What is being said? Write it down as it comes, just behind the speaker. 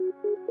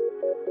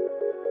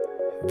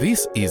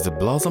This is the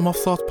Blossom of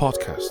Thought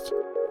podcast,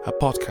 a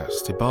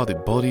podcast about the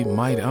body,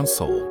 mind, and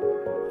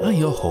soul. And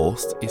your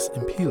host is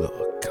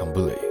Impilo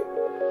Kambule.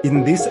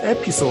 In this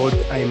episode,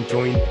 I am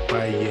joined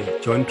by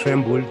John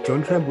Tremble.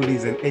 John Tremble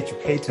is an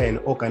educator and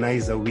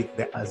organizer with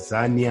the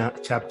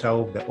Azania chapter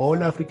of the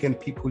All African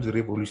People's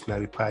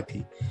Revolutionary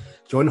Party.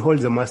 John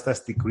holds a master's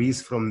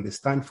degrees from the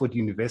Stanford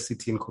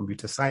University in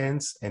computer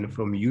science and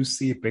from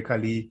UC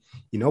Berkeley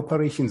in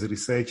operations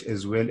research,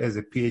 as well as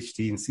a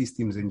PhD in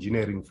systems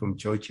engineering from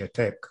Georgia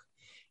Tech.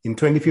 In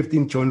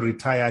 2015, John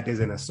retired as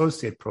an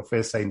associate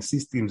professor in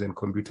systems and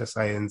computer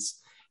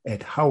science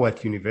at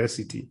Howard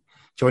University.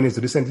 John is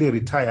recently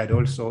retired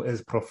also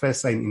as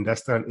professor in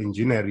industrial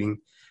engineering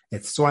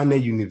at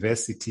Tshwane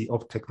University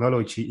of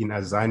Technology in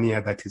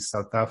Azania, that is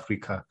South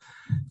Africa.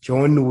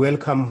 John,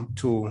 welcome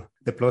to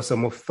the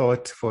Blossom of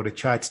Thought for the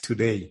chat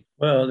today.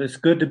 Well, it's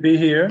good to be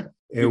here,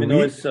 even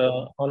though it's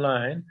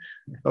online.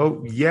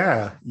 Oh,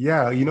 yeah.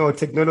 You know,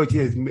 technology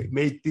has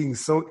made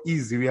things so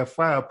easy. We are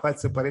far apart,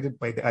 separated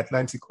by the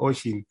Atlantic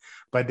Ocean.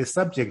 But the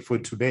subject for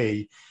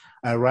today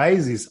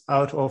arises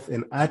out of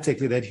an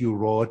article that you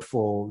wrote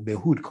for the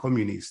Hood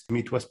Communist.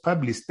 It was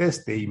published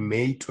Thursday,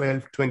 May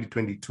 12,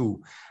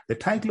 2022. The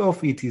title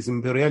of it is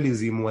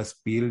Imperialism Was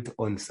Built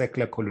on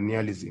Secular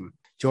Colonialism.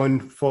 John,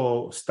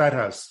 for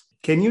starters,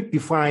 can you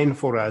define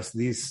for us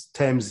these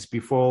terms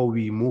before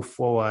we move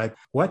forward?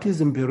 What is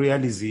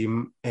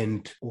imperialism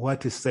and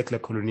what is secular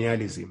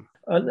colonialism?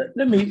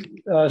 Let me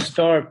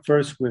start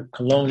first with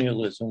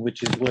colonialism,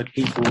 which is what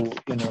people,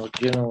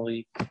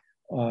 generally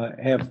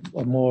have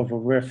more of a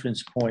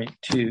reference point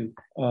to,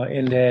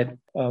 in that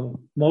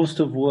most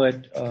of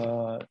what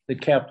the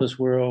capitalist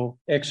world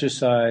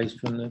exercised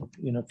from the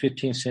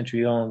 15th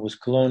century on was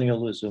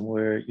colonialism,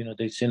 where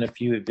they sent a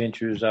few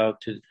adventurers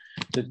out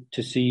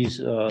to seize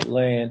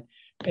land,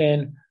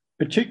 and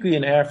particularly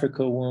in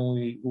Africa,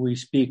 when we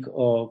speak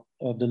of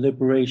the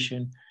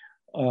liberation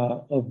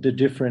of the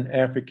different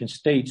African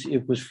states,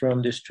 it was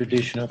from this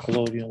traditional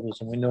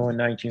colonialism. We know in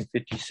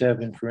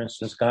 1957, for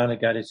instance, Ghana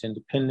got its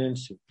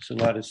independence. It was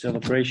a lot of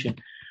celebration,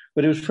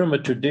 but it was from a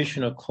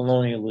traditional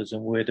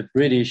colonialism where the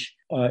British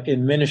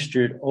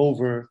administered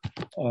over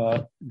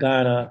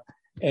Ghana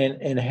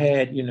and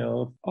had,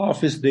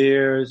 office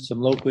there,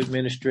 some local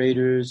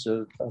administrators,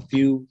 a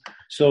few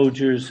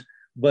soldiers,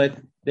 but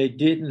they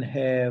didn't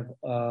have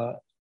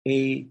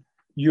a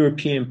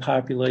European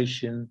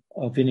population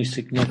of any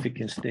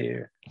significance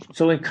there.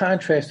 So in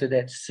contrast to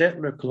that,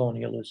 settler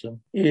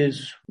colonialism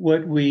is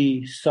what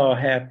we saw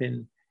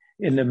happen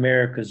in the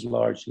Americas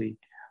largely,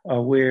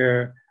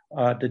 where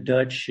the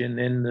Dutch and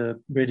then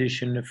the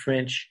British and the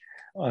French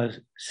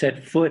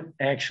set foot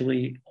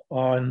actually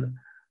on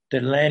the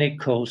Atlantic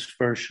coast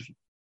first,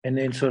 and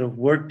then sort of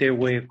worked their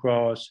way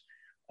across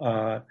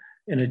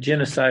in a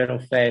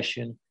genocidal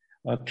fashion,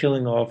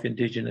 killing off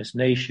indigenous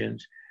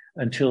nations,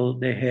 until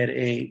they had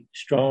a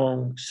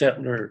strong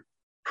settler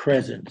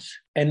presence.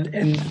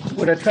 And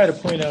what I try to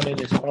point out in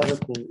this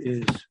article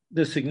is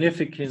the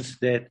significance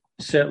that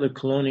settler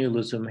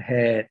colonialism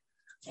had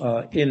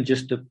in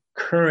just the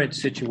current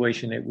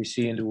situation that we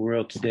see in the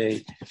world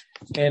today.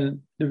 And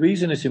the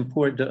reason it's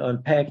important to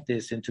unpack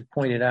this and to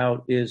point it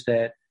out is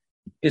that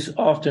it's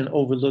often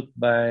overlooked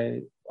by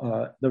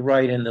the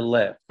right and the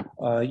left.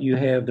 You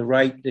have the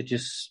right that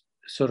just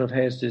sort of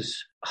has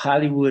this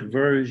Hollywood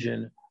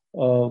version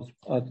of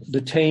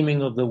the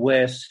taming of the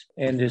West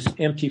and this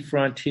empty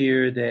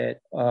frontier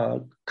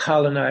that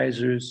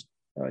colonizers,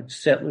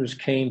 settlers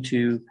came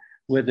to,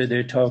 whether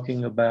they're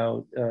talking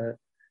about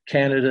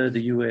Canada,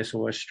 the U.S.,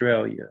 or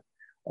Australia.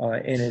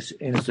 And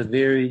it's a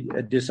very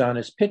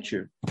dishonest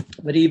picture.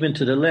 But even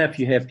to the left,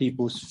 you have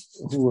people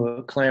who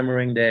are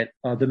clamoring that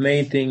the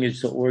main thing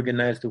is to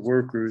organize the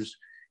workers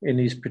in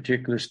these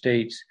particular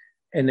states,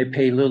 and they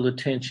pay little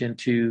attention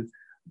to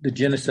the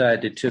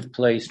genocide that took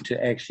place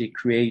to actually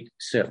create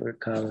settler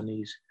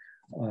colonies,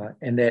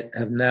 and that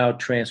have now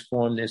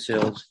transformed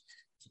themselves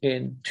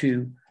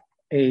into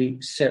a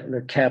settler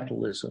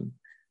capitalism.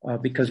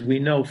 Because we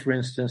know, for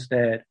instance,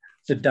 that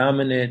the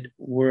dominant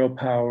world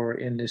power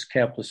in this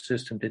capitalist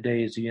system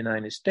today is the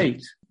United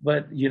States,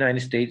 but the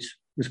United States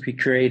was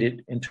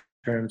created in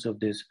terms of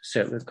this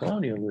settler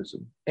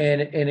colonialism.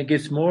 And it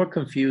gets more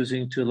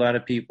confusing to a lot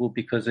of people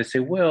because they say,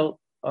 well,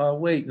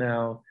 wait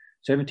now,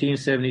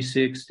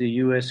 1776, the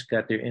U.S.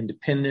 got their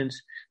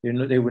independence.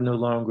 They were no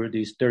longer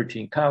these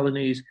 13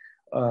 colonies.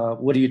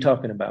 What are you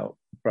talking about,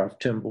 Prof.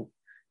 Tremble?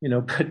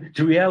 But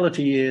the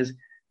reality is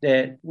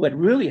that what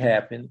really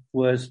happened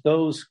was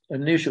those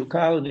initial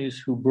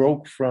colonies who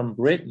broke from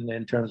Britain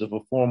in terms of a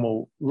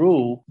formal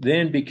rule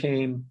then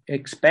became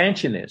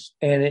expansionist.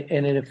 And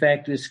in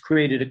fact, this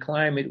created a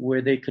climate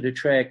where they could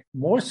attract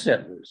more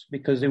settlers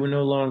because they were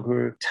no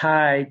longer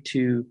tied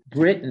to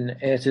Britain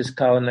as its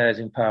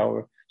colonizing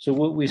power. So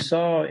what we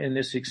saw in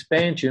this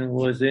expansion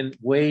was then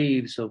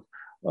waves of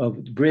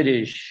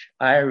British,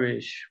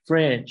 Irish,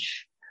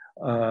 French,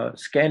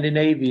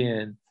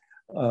 Scandinavian,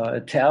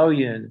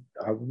 Italian,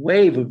 a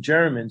wave of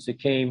Germans that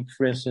came,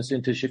 for instance,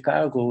 into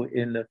Chicago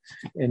in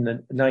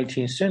the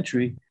 19th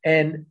century.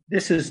 And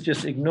this is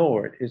just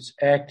ignored. It's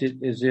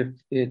acted as if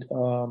it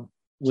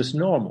was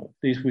normal.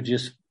 These were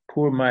just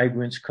poor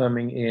migrants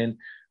coming in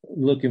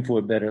looking for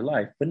a better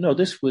life. But no,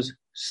 this was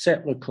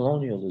settler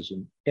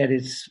colonialism at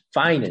its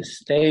finest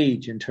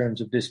stage in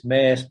terms of this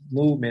mass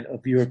movement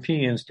of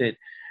Europeans that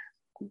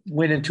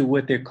went into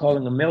what they're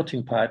calling a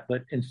melting pot.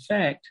 But in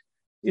fact,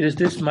 it is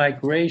this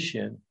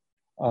migration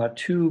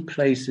to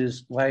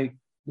places like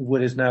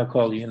what is now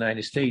called the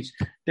United States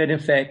that in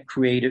fact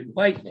created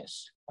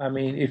whiteness. I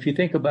mean, if you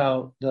think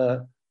about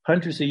the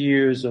hundreds of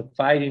years of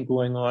fighting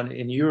going on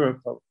in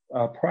Europe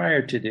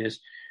prior to this,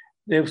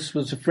 there was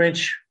the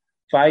French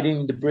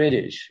fighting the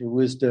British. It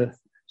was the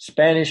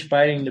Spanish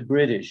fighting the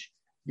British,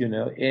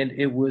 and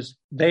it was,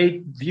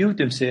 they viewed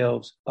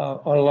themselves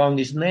along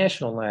these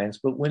national lines.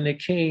 But when they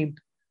came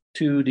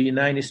to the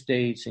United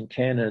States and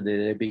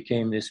Canada, they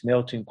became this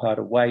melting pot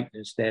of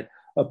whiteness that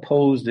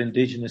opposed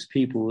indigenous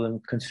people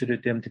and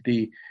considered them to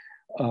be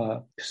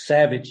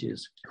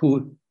savages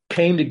who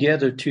came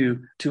together to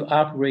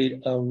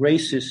operate a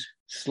racist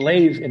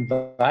slave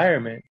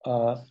environment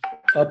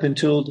up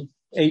until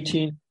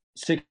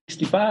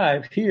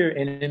 1865 here,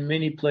 and in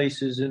many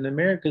places in the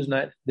Americas,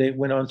 they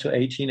went on to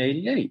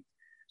 1888.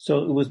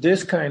 So it was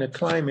this kind of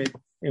climate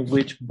in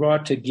which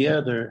brought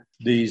together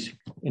these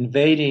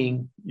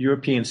invading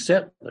European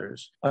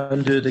settlers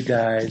under the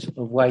guise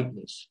of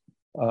whiteness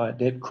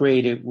that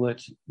created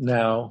what's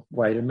now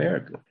white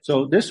America.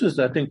 So this was,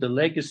 I think, the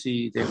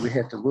legacy that we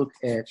have to look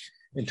at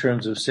in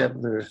terms of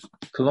settler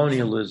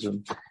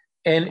colonialism.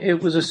 And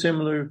it was a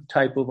similar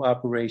type of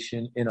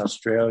operation in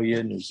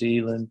Australia, New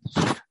Zealand.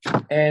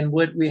 And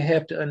what we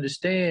have to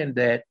understand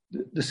that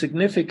the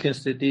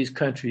significance that these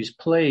countries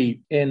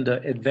played in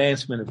the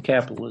advancement of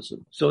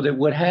capitalism. So that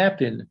what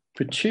happened,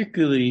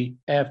 particularly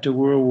after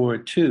World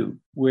War II,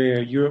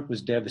 where Europe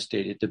was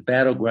devastated, the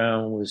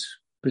battleground was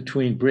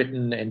between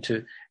Britain and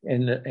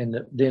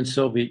the then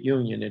Soviet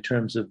Union in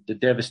terms of the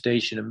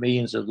devastation of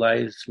millions of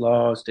lives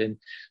lost and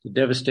the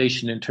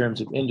devastation in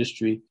terms of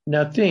industry.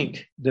 Now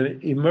think, the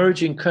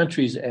emerging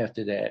countries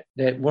after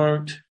that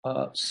weren't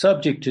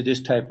subject to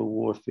this type of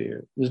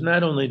warfare was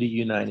not only the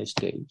United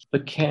States,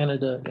 but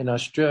Canada and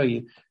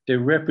Australia. They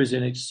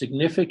represented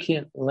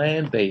significant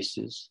land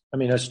bases. I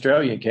mean,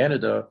 Australia and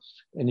Canada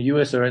and the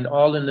U.S. are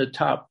all in the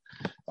top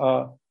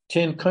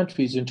 10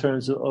 countries in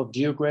terms of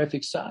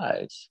geographic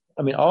size.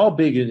 I mean, all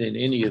bigger than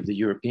any of the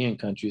European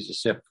countries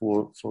except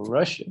for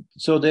Russia.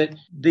 So that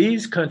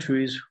these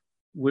countries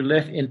were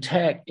left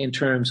intact in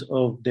terms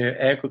of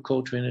their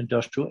agriculture and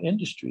industrial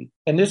industry.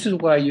 And this is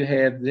why you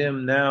have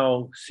them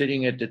now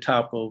sitting at the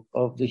top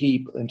of the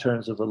heap in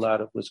terms of a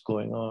lot of what's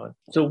going on.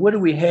 So what do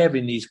we have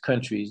in these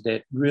countries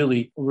that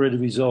really were the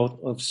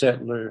result of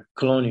settler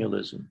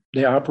colonialism?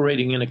 They're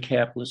operating in a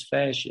capitalist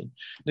fashion.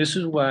 This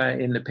is why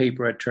in the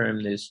paper I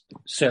term this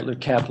settler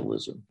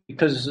capitalism,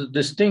 because it's a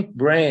distinct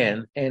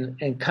brand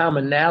and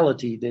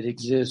commonality that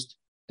exists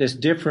that's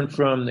different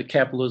from the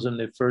capitalism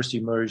that first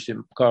emerged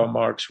and Karl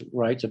Marx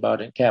writes about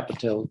in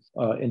Capital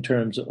in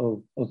terms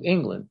of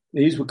England.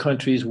 These were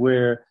countries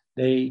where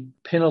they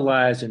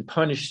penalized and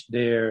punished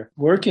their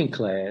working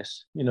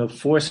class,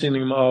 forcing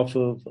them off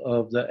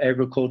of the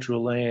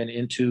agricultural land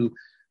into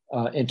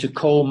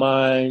coal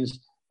mines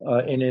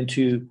and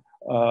into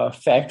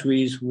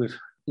factories with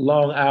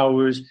long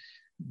hours.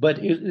 But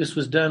this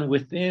was done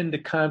within the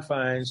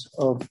confines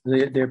of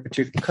their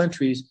particular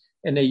countries.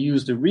 And they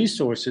used the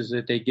resources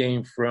that they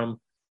gained from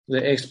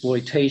the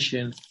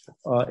exploitation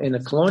in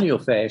a colonial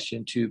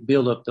fashion to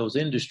build up those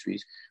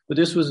industries. But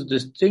this was a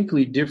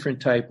distinctly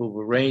different type of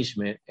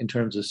arrangement in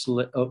terms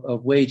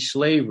of wage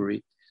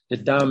slavery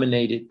that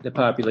dominated the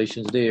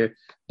populations there,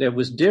 that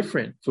was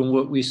different from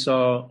what we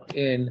saw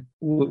in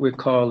what we're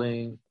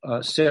calling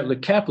settler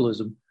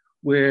capitalism,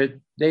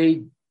 where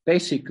they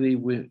basically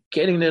were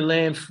getting their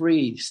land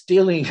free,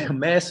 stealing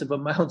massive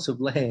amounts of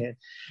land,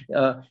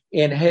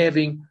 and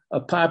having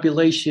a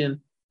population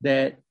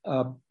that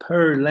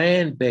per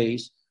land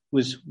base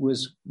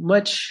was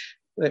much.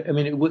 I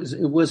mean, it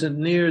wasn't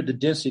near the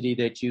density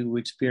that you were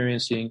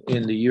experiencing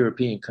in the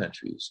European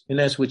countries, and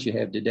that's what you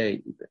have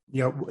today.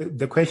 Yeah,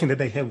 the question that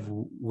I have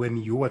when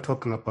you were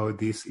talking about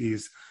this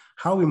is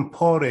how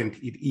important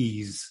it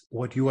is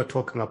what you are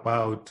talking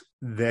about,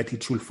 that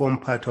it should form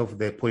part of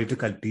the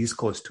political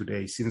discourse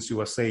today, since you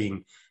were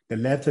saying the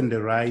left and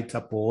the right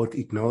are both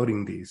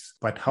ignoring this.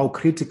 But how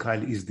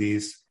critical is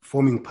this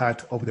forming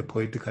part of the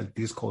political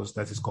discourse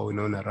that is going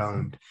on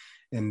around?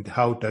 And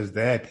how does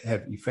that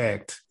have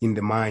effect in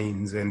the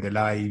minds and the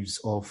lives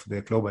of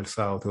the global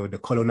South or the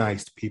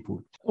colonized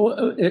people?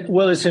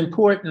 Well, it's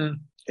important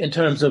in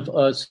terms of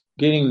us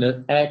getting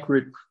the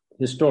accurate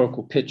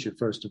historical picture,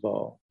 first of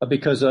all,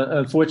 because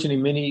unfortunately,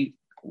 many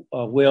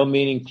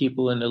well-meaning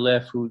people in the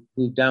left who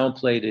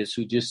downplay this,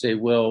 who just say,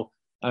 well,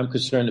 I'm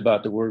concerned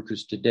about the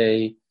workers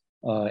today,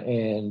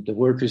 and the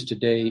workers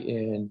today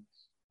in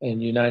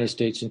the United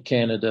States and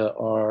Canada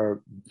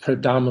are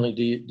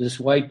predominantly this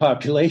white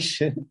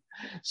population.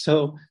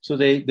 So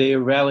they are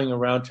rallying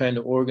around trying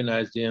to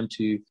organize them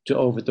to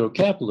overthrow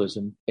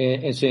capitalism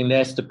and saying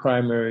that's the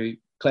primary,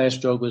 class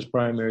struggle is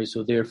primary,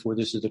 so therefore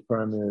this is the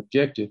primary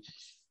objective.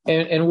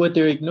 And what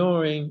they're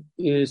ignoring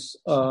is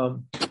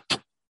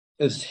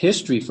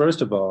history,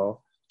 first of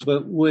all,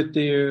 but what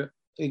they're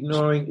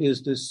ignoring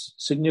is the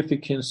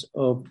significance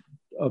of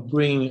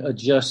bringing a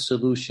just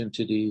solution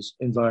to these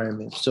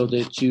environments, so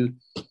that you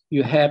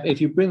have,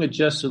 if you bring a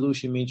just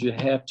solution, means you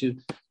have to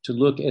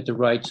look at the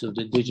rights of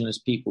the indigenous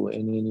people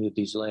in any of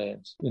these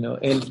lands,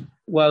 and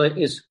while it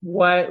is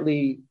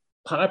widely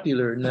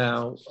popular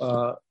now,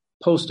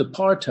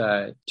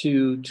 post-apartheid,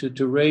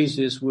 to raise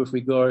this with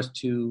regards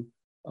to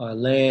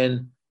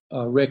land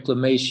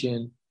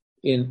reclamation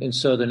in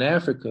Southern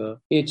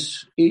Africa,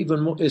 it's even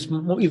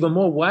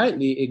more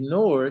widely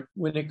ignored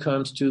when it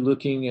comes to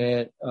looking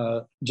at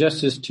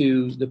justice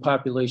to the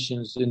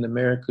populations in the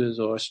Americas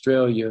or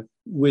Australia,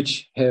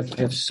 which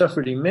have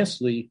suffered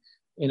immensely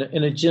in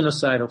a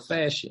genocidal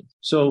fashion.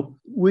 So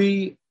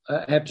we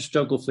have to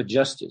struggle for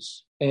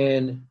justice,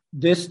 and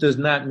this does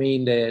not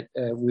mean that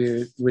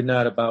we're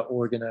not about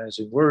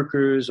organizing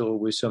workers, or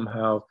we're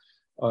somehow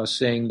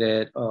saying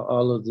that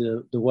all of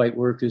the white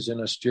workers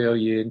in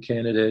Australia and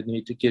Canada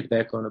need to get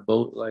back on a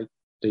boat like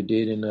they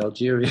did in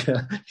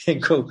Algeria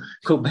and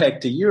go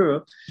back to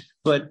Europe.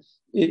 But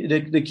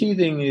the key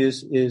thing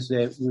is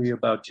that we're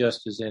about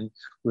justice, and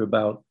we're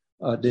about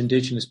the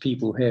indigenous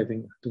people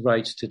having the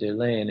rights to their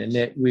land, and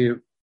that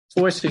we're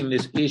forcing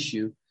this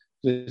issue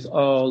with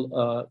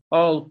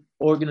all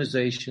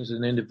organizations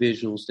and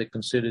individuals that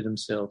consider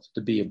themselves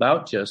to be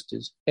about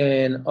justice,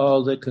 and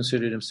all that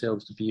consider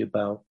themselves to be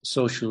about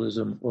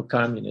socialism or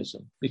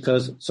communism,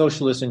 because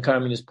socialist and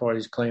communist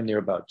parties claim they're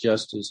about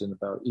justice and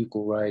about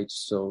equal rights.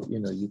 So,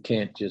 you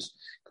can't just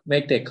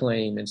make that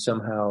claim and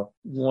somehow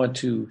want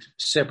to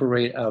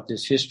separate out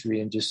this history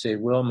and just say,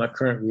 well, my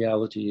current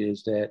reality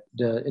is that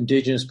the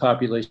indigenous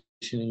population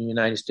in the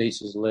United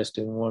States is less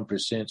than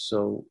 1%.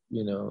 So,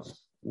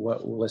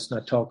 let's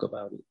not talk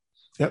about it.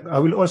 Yeah, I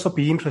will also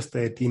be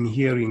interested in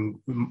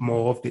hearing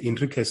more of the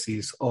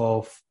intricacies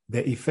of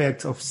the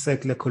effects of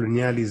settler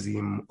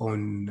colonialism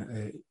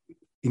on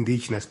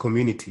indigenous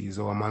communities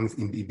or amongst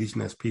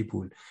indigenous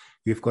people.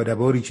 You've got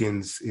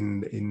Aborigines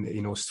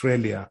in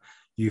Australia.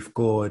 You've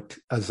got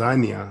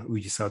Azania,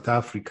 which is South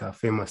Africa,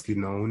 famously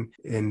known.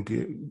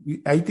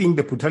 And I think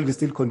the brutality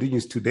still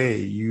continues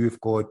today. You've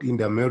got in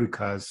the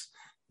Americas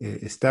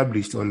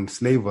established on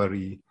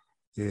slavery,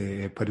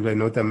 particularly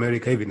North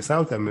America, even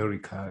South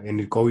America,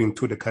 and going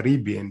to the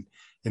Caribbean,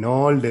 and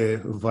all the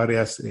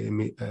various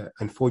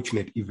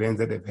unfortunate events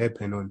that have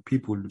happened on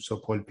people,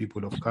 so-called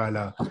people of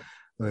color,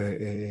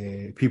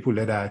 people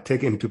that are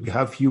taken to be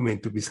half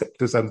human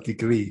to some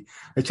degree.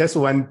 I just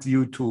want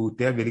you to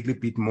delve a little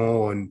bit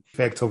more on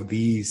effects of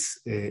these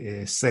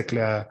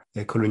settler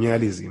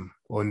colonialism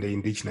on the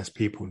indigenous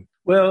people.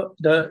 Well,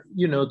 the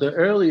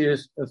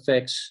earliest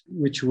effects,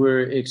 which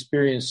were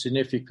experienced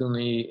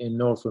significantly in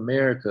North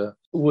America,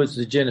 was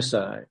the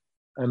genocide.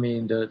 I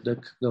mean, the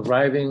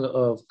arriving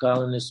of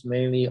colonists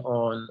mainly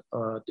on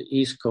the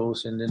East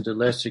Coast, and then to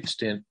less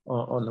extent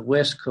on the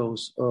West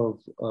Coast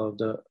of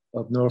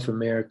North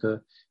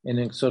America, and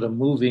then sort of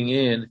moving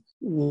in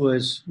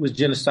was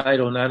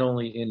genocidal, not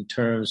only in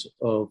terms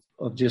of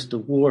just the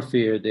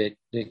warfare that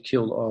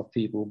killed off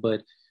people,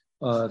 but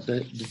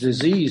the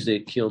disease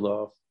that killed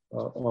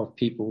off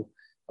people,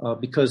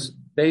 because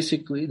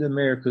basically the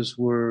Americas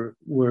were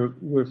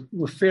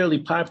fairly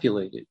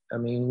populated. I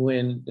mean,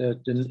 when the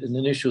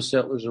initial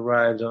settlers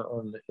arrived,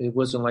 it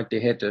wasn't like they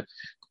had to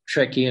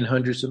trek in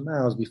hundreds of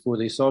miles before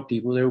they saw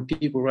people. There were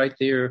people right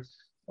there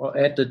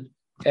at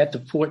the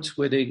ports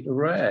where they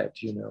arrived.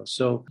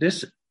 So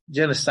this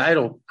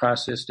genocidal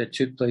process that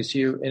took place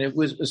here, and it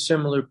was a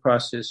similar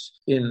process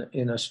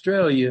in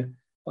Australia.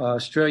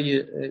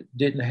 Australia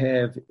didn't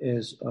have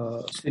as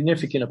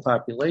significant a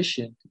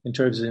population in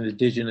terms of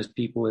indigenous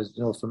people as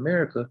North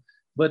America,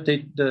 but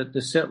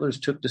the settlers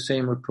took the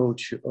same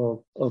approach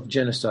of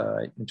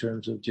genocide in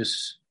terms of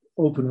just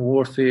open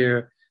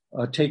warfare,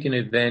 taking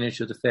advantage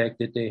of the fact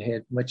that they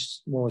had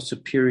much more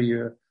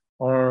superior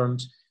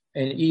arms,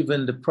 and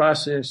even the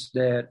process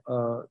that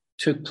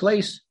took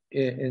place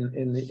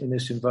in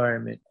this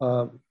environment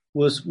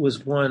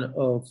was one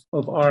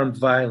of armed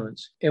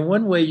violence. And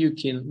one way you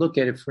can look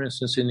at it, for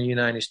instance, in the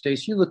United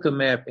States, you look at a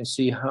map and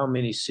see how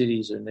many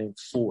cities are named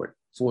Fort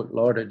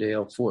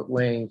Lauderdale, Fort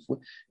Wayne.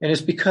 And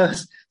it's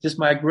because this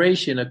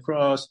migration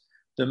across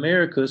the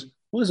Americas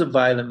was a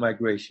violent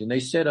migration. They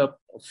set up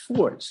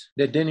forts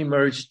that then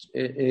emerged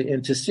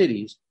into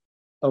cities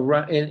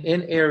around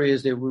in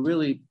areas that were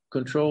really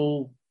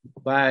controlled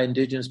by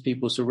indigenous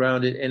people,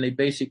 surrounded, and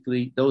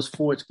those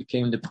forts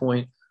became the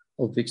point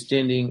of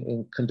extending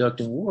and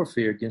conducting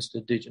warfare against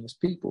indigenous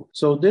people.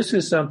 So this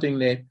is something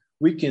that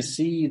we can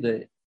see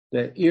the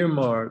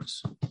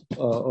earmarks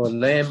or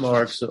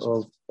landmarks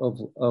of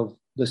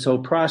this whole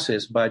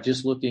process by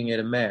just looking at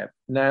a map.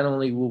 Not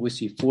only will we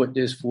see fort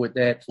this, fort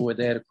that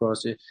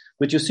across it,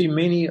 but you'll see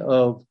many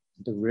of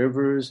the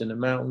rivers and the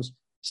mountains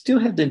still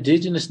have the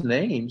indigenous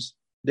names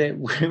that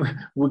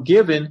were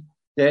given,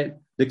 that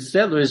the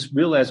settlers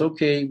realized,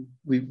 okay,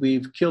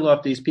 we've killed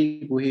off these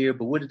people here,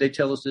 but what did they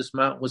tell us this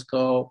mountain was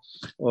called?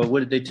 Or what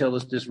did they tell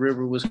us this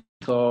river was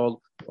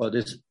called? Or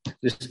this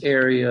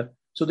area?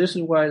 So this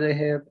is why they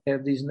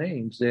have these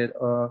names that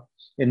are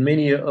in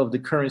many of the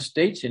current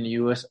states in the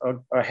U.S.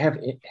 have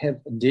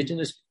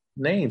indigenous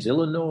names.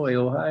 Illinois,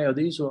 Ohio,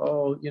 these were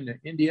all,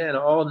 Indiana,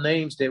 all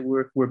names that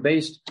were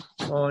based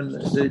on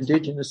the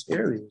indigenous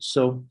areas.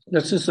 So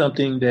this is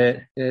something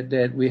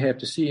that we have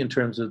to see in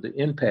terms of the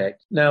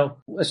impact. Now,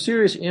 a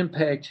serious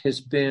impact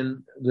has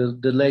been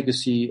the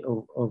legacy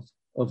of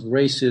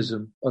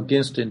racism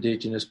against the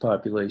indigenous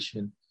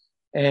population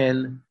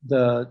and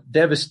the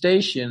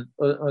devastation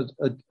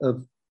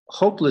of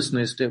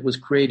hopelessness that was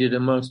created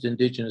amongst the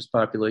indigenous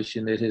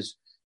population that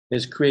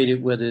has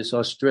created, whether it's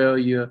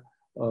Australia,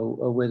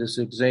 or whether it's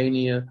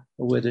Oceania,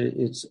 or whether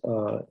it's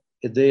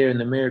there in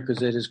the Americas,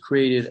 that has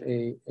created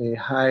a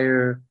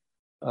higher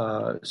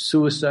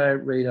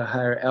suicide rate, a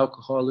higher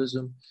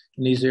alcoholism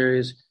in these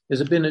areas.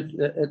 There's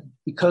been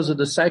because of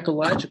the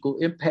psychological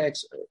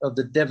impacts of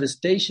the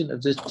devastation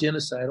of this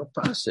genocidal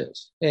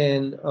process.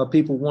 And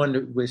people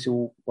wonder, they say,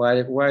 well,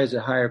 why is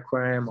it higher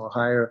crime or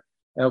higher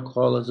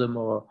alcoholism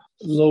or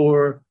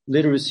lower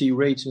literacy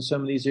rates in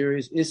some of these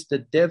areas? It's the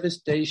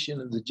devastation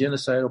of the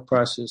genocidal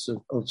process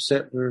of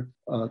settler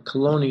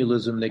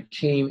colonialism that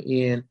came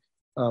in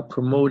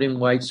promoting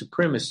white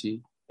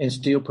supremacy and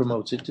still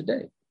promotes it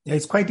today. Yeah,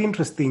 it's quite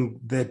interesting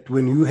that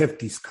when you have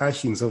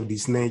discussions of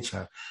this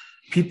nature,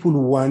 people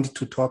want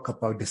to talk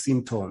about the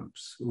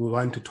symptoms. We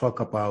want to talk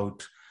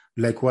about,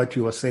 like what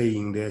you were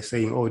saying. They're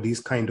saying, oh,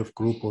 this kind of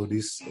group or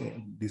these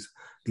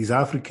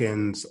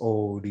Africans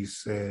or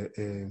these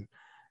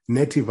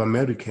Native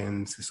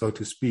Americans, so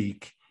to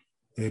speak,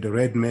 the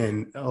red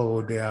men,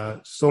 they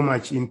are so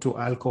much into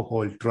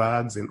alcohol,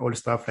 drugs, and all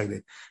stuff like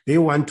that. They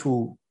want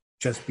to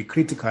just be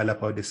critical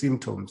about the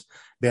symptoms.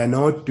 They are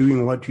not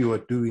doing what you are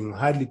doing.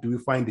 Hardly do we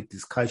find a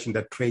discussion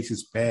that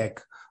traces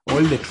back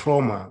all the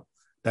trauma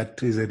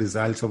that is a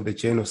result of the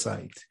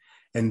genocide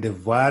and the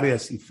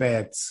various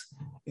effects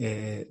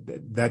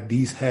that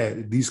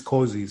these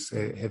causes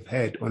have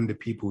had on the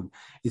people.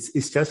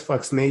 It's just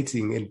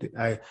fascinating. And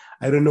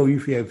I don't know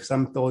if you have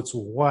some thoughts.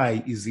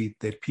 Why is it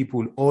that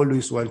people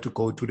always want to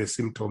go to the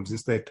symptoms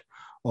instead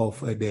of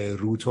the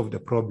root of the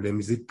problem?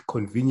 Is it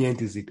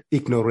convenient? Is it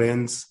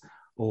ignorance?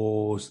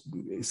 Or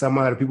some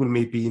other people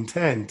may be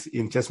intent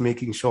in just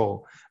making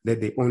sure that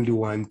they only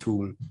want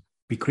to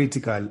be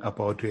critical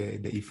about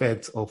the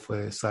effects of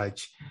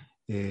such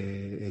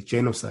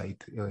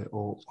genocide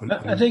on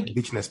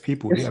indigenous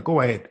people. Yeah, go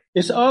ahead.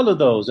 It's all of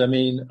those. I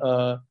mean,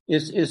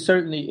 it's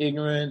certainly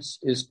ignorance,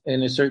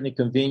 and it's certainly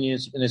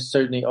convenience, and it's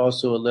certainly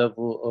also a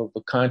level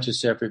of a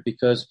conscious effort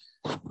because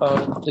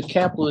the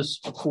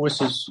capitalist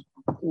forces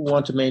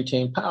want to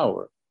maintain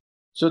power.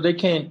 So they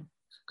can't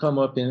come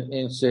up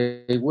and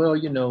say, well,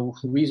 the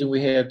reason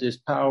we have this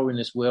power and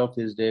this wealth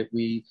is that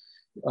we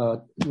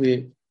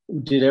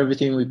did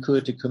everything we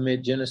could to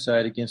commit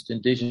genocide against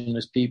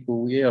indigenous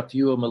people. Yeah, a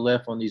few of them are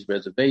left on these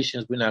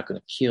reservations. We're not going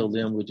to kill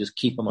them. We'll just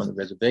keep them on the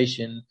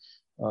reservation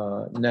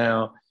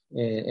now.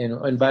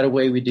 And by the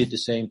way, we did the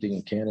same thing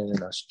in Canada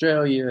and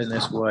Australia, and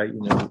that's why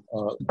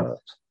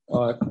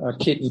our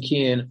kit and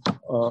kin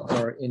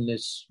are in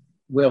this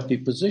wealthy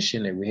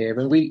position that we have,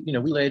 and we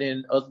let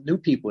in other new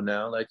people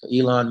now, like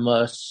Elon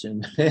Musk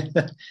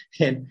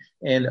and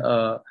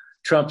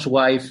Trump's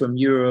wife from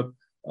Europe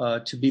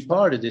to be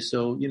part of this.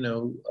 So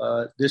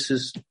this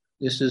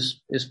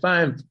is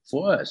fine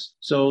for us.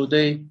 So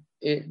they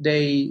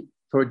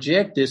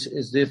project this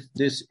as if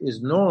this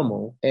is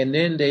normal, and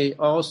then they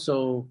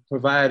also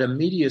provide a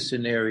media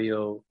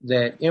scenario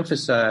that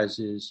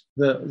emphasizes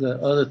the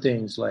other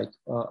things like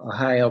a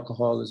high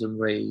alcoholism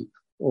rate,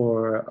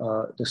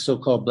 or the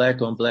so-called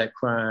black-on-black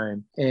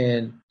crime,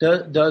 and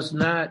does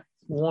not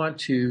want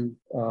to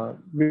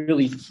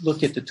really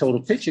look at the total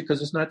picture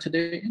because it's not to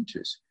their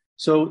interest.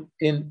 So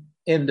in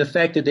the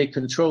fact that they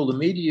control the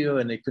media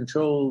and they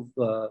control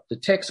the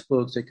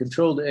textbooks, they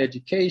control the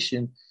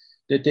education,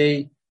 that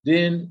they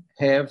then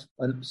have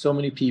so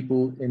many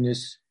people in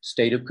this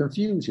state of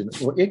confusion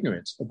or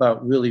ignorance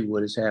about really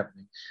what is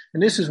happening.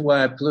 And this is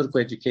why political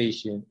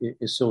education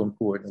is so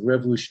important. A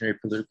revolutionary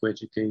political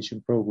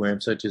education program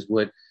such as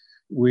what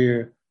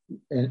we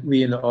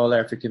in the All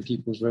African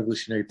People's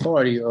Revolutionary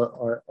Party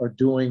are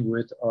doing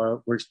with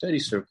our Work Study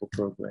Circle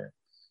program.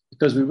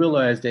 Because we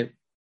realize that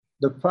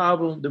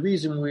the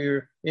reason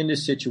we're in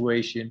this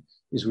situation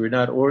is we're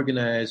not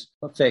organized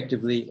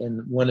effectively.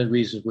 And one of the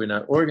reasons we're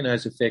not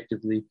organized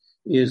effectively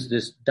is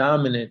this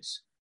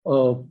dominance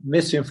of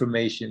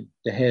misinformation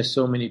that has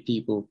so many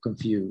people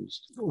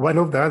confused. One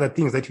of the other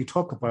things that you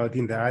talk about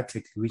in the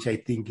article, which I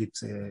think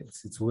it's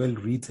well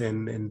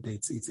written and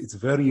it's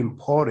very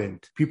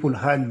important. People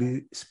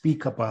hardly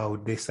speak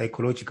about the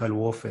psychological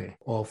warfare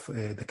of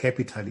the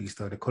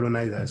capitalist or the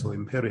colonizers or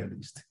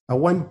imperialist. I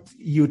want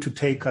you to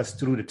take us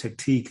through the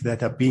techniques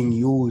that are being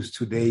used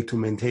today to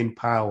maintain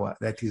power.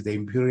 That is, the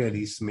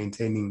imperialists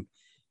maintaining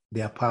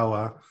their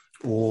power,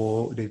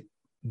 or the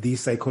the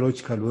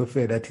psychological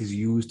warfare that is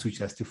used to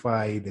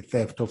justify the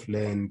theft of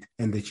land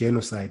and the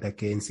genocide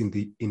against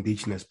the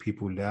indigenous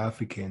people, the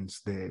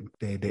Africans,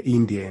 the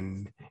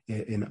Indian,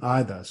 and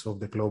others of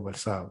the global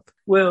South?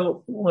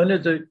 Well, one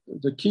of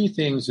the key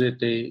things that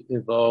they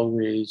have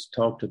always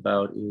talked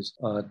about is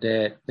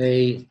that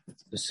the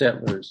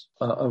settlers,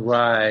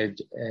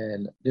 arrived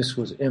and this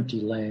was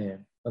empty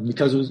land.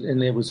 Because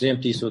it was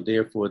empty, so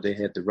therefore they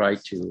had the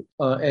right to it.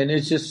 And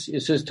it's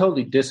just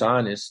totally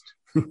dishonest.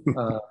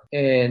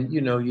 And,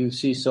 you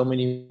see so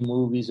many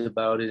movies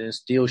about it and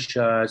still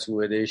shots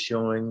where they're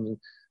showing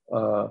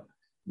where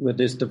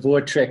there's the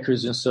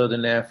Voortrekkers in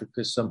Southern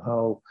Africa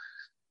somehow,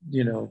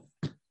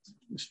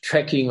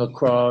 trekking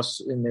across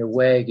in their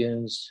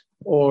wagons,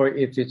 or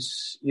if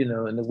it's, in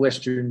the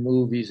Western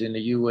movies in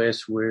the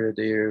U.S. where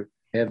they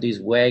have these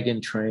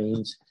wagon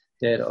trains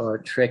that are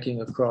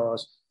trekking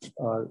across,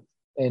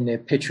 and they're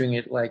picturing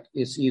it like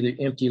it's either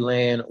empty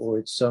land or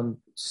it's some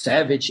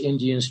savage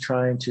Indians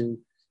trying to,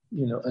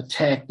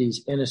 attack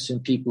these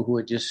innocent people who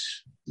are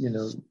just,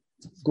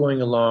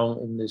 going along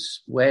in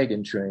this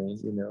wagon train,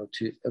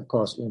 to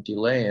across empty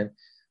land,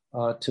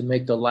 to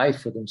make the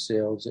life for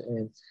themselves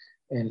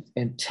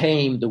and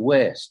tame the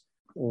West,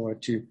 or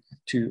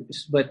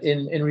but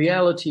in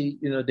reality,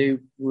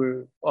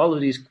 all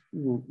of these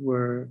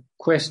were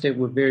quests that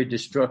were very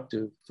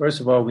destructive.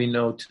 First of all, we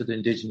know to the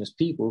indigenous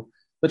people,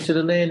 but to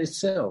the land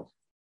itself.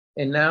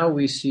 And now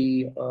we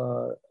see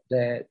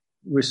that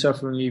we're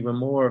suffering even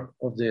more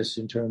of this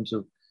in terms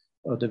of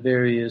the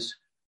various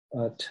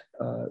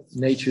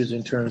natures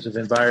in terms of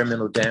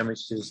environmental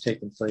damage that has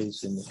taken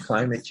place and the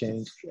climate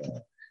change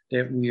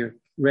that we're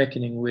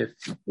reckoning with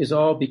is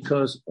all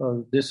because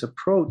of this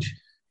approach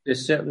that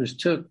settlers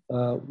took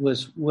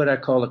was what I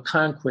call a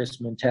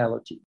conquest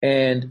mentality.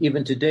 And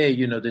even today,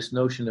 this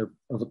notion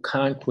of a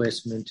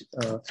conquest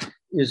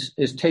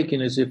is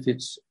taken as if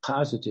it's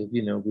positive.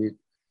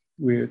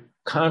 We're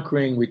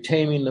conquering, we're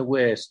taming the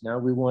West. Now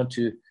we want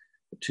to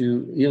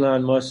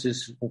Elon Musk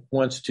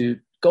wants to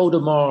go to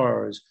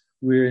Mars.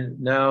 We're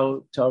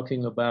now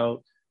talking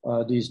about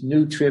these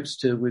new trips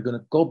we're going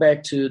to go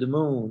back to the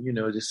moon,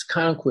 this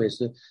conquest.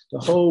 The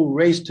whole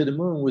race to the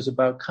moon was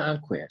about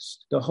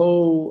conquest. The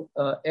whole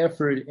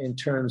effort in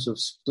terms of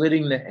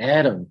splitting the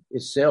atom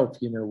itself,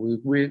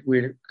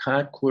 we're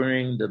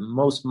conquering the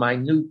most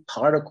minute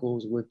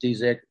particles with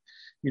these,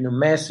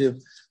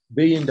 massive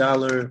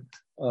billion-dollar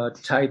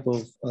type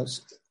of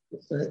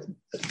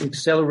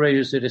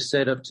accelerators that are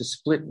set up to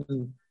split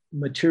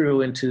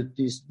material into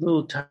these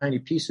little tiny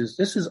pieces.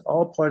 This is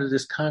all part of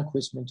this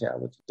conquest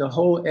mentality. The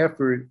whole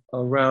effort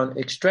around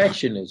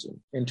extractionism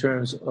in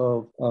terms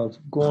of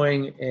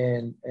going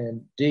and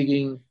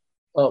digging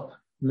up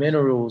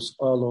minerals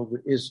all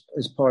over is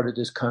part of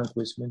this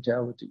conquest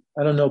mentality.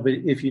 I don't know, but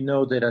if you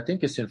know that, I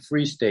think it's in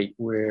Free State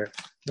where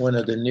one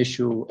of the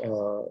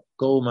initial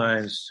gold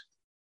mines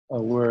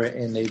were,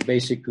 and they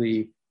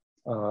basically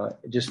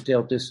just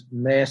dealt this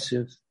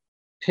massive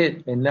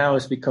pit, and now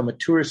it's become a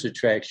tourist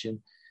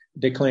attraction.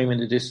 They're claiming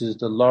that this is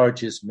the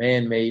largest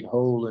man-made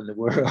hole in the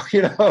world,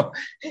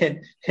 and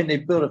they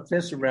built a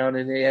fence around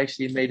it, and they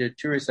actually made a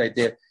tourist site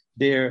there.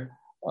 They're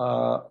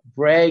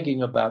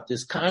bragging about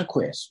this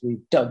conquest. We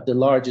dug the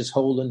largest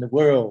hole in the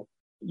world,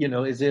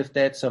 as if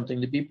that's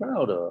something to be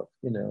proud of,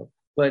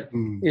 But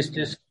it's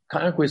this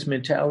conquest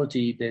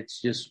mentality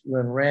that's just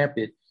run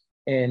rampant.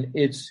 And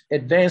it's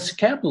advanced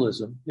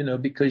capitalism,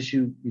 because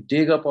you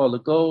dig up all the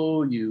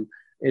gold, you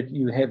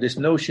have this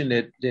notion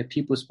that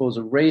people are supposed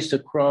to race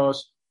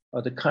across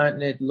the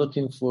continent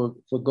looking for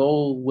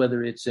gold,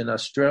 whether it's in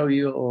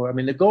Australia or,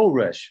 the gold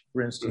rush,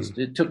 for instance,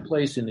 it took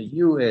place in the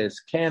U.S.,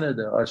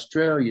 Canada,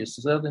 Australia,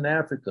 Southern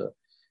Africa,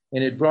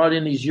 and it brought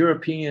in these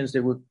Europeans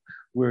that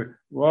were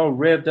all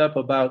revved up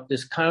about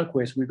this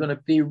conquest. We're going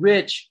to be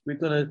rich. We're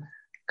going to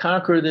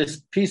conquer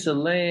this piece of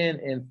land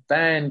and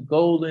find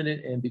gold in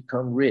it and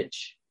become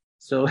rich.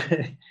 So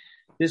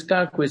this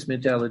conquest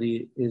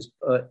mentality is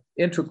an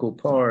integral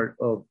part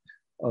of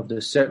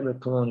the settler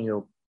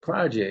colonial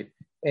project.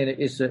 And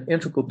it's an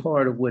integral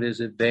part of what is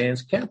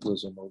advanced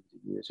capitalism over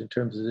the years in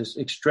terms of this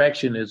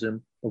extractionism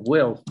of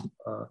wealth,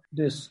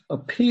 this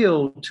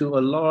appeal to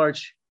a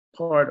large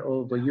part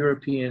of a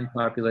European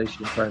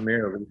population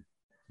primarily,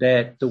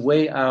 that the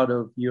way out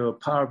of your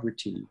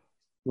poverty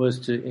was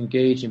to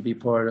engage and be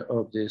part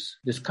of this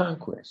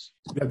conquest.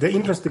 The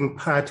interesting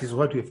part is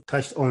what we've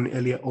touched on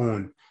earlier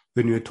on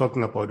when we were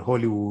talking about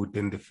Hollywood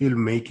and the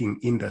filmmaking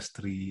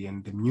industry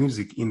and the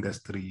music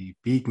industry,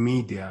 big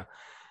media,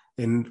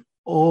 and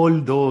all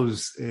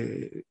those,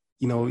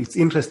 it's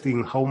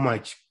interesting how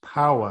much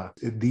power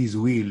these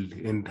wield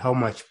and how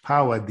much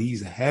power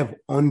these have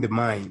on the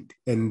mind,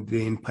 and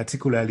then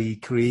particularly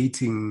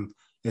creating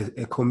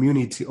a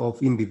community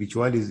of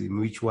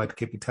individualism, which what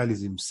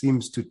capitalism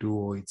seems to do,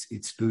 or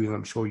it's doing.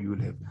 I'm sure you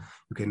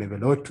can have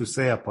a lot to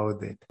say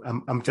about that.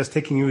 I'm just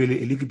taking you a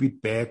little bit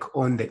back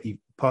on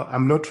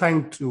I'm not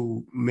trying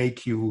to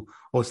make you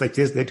or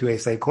suggest that you're a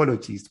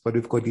psychologist, but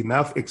we've got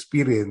enough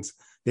experience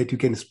that you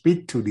can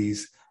speak to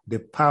this, the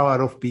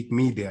power of big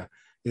media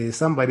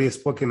Somebody has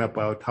spoken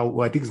about how,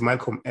 I think it's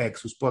Malcolm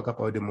X, who spoke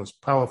about the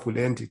most powerful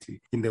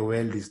entity in the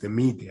world is the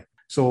media.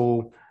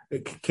 So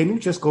can you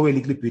just go a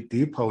little bit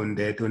deeper on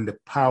that, on the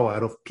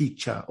power of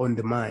picture on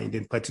the mind,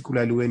 and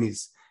particularly when it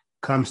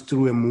comes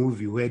through a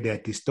movie where there are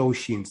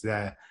distortions, there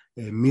are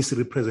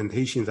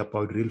misrepresentations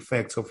about real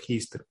facts of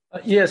history?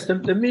 Yes,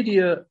 the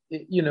media,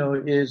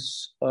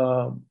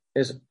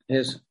 has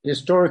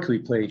historically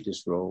played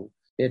this role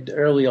at the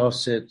early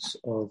offsets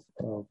of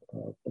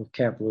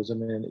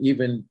capitalism, and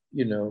even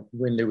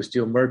when there was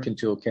still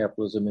mercantile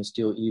capitalism, and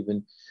still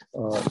even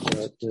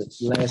the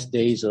last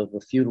days of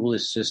a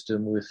feudalist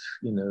system with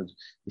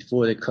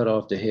before they cut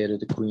off the head of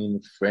the Queen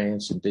of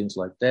France and things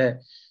like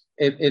that.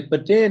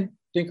 But then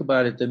think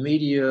about it, the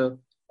media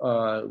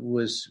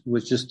was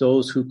just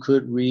those who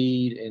could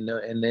read, and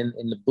then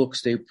in the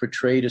books they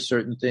portrayed a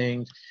certain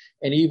things,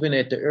 and even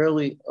at the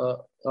early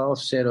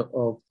offset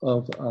of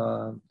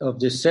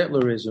this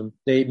settlerism,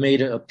 they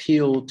made an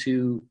appeal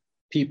to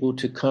people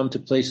to come to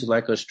places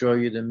like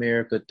Australia and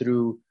America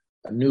through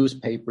a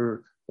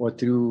newspaper or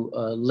through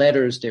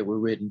letters that were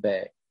written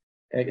back,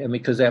 and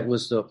because that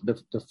was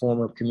the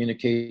form of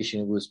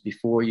communication. It was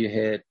before you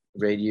had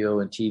radio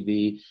and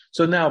TV.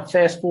 So now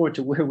fast forward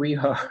to where we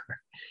are.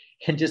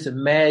 And just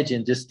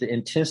imagine just the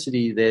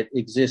intensity that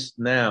exists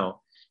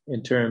now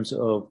in terms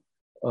of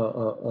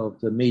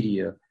the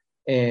media.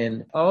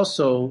 And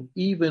also,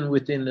 even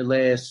within the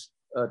last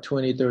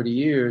 20, 30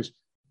 years,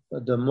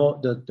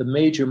 the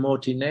major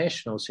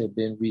multinationals have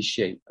been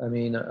reshaped. I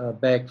mean,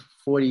 back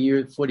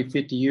 40,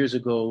 50 years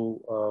ago,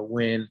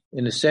 when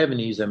in the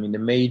 70s, I mean, the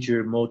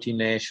major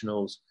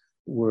multinationals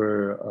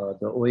were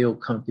the oil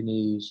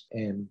companies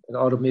and the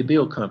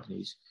automobile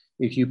companies.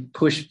 If you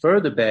push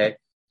further back,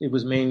 it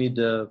was mainly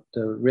the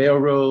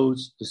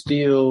railroads, the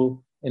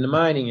steel, and the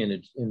mining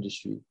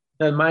industry.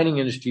 Now, the mining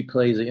industry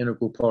plays an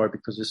integral part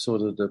because it's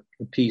sort of the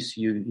piece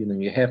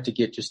you have to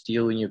get your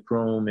steel and your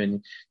chrome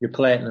and your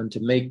platinum to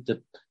make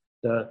the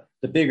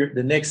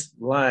next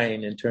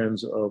line in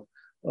terms of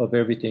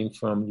everything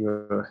from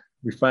your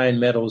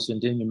refined metals,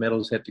 and then your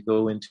metals have to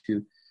go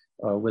into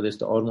whether it's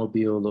the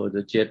automobile or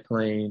the jet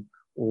plane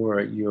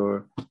or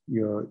your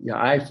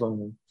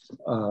iPhone.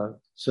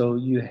 So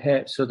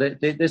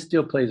that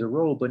still plays a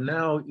role. But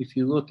now, if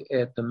you look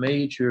at the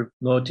major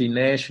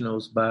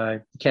multinationals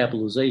by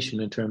capitalization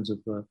in terms of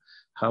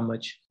how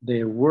much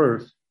they're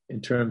worth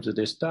in terms of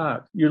their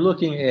stock, you're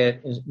looking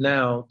at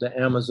now the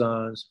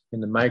Amazons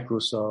and the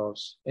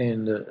Microsofts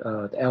and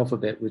the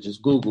Alphabet, which is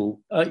Google.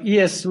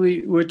 Yes,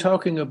 we're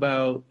talking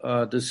about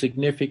the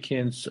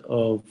significance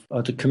of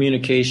the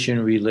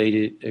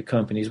communication-related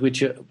companies,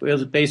 which are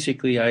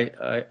basically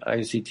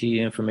ICT,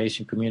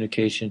 information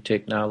communication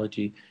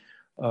technology,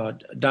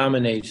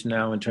 dominates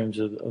now in terms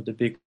of the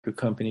bigger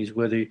companies,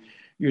 whether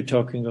you're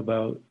talking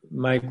about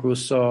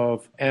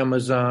Microsoft,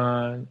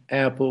 Amazon,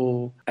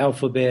 Apple,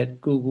 Alphabet,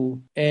 Google.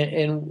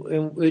 And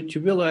what you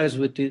realize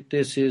with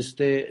this is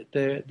they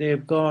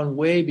have gone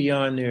way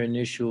beyond their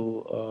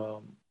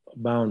initial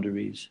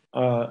boundaries.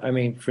 I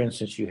mean, for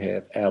instance, you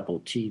have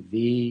Apple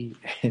TV,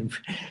 and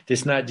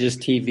it's not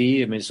just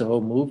TV. I mean, it's a whole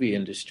movie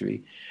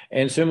industry.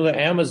 And similar,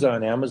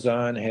 Amazon.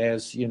 Amazon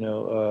has,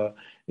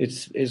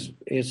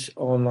 it's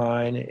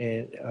online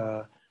and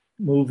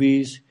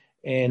movies.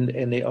 And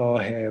they all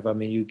have. I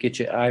mean, you get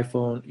your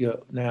iPhone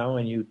now,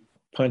 and you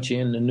punch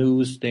in the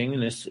news thing,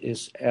 and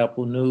it's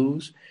Apple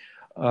News,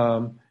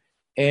 and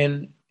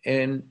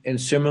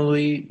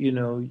similarly,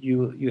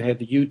 you have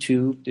the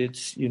YouTube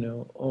that's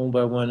owned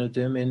by one of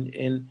them,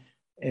 and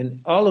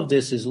all of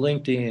this is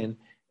linked in.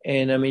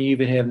 And I mean, you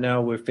even have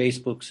now where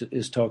Facebook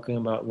is talking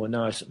about, well,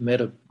 now it's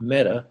Meta,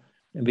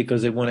 and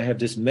because they want to have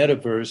this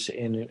metaverse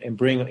and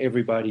bring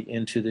everybody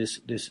into this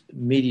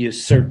media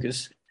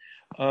circus,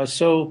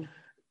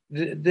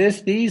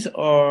 These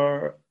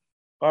are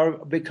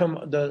become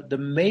the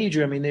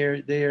major. I mean,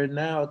 they are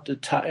now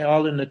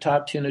all in the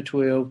top 10 or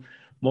 12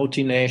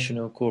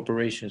 multinational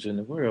corporations in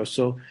the world.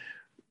 So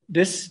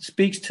this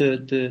speaks to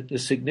the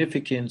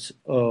significance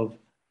of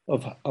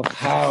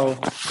how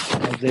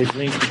they've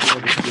linked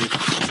together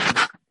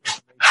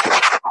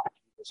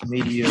this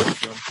media.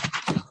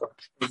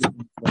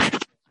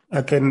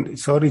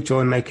 Sorry,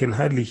 John, I can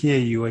hardly hear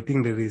you. I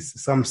think there is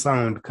some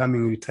sound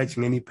coming. You're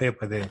touching any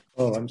paper there.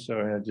 Oh, I'm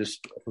sorry. I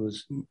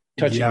was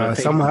touching my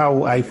paper.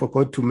 Somehow I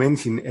forgot to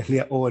mention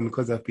earlier on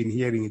because I've been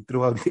hearing it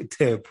throughout the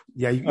tape.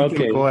 Yeah, you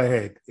can go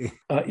ahead.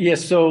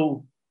 Yes,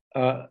 so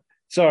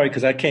sorry,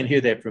 because I can't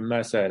hear that from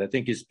my side. I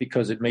think it's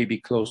because it may be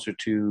closer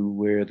to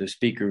where the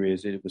speaker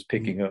is. It was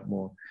picking up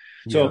more.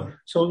 So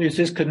it's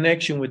this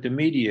connection with the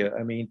media.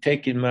 I mean,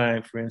 take in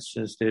mind, for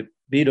instance, that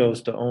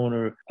Bezos, the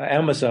owner of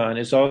Amazon,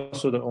 is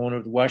also the owner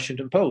of the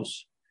Washington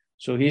Post.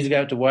 So he's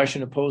got the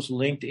Washington Post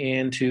linked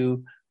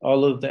into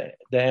all of the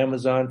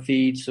Amazon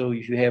feed. So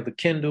if you have a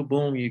Kindle,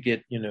 boom, you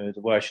get, the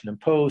Washington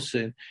Post.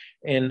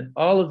 And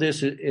all of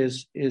this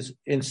is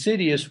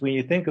insidious when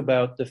you think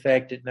about the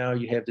fact that now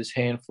you have this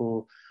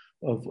handful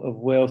of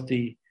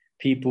wealthy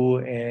people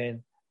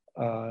and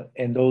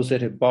those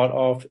that have bought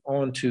off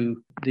onto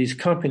these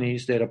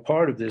companies that are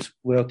part of this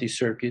wealthy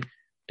circuit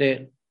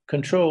that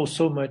control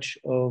so much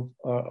of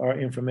our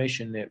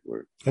information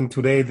network. And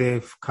today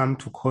they've come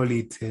to call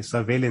it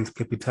surveillance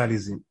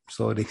capitalism.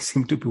 So they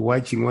seem to be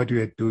watching what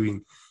we are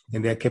doing,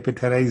 and they're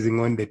capitalizing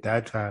on the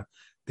data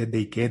that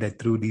they gather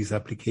through these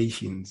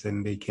applications.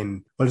 And they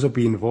can also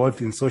be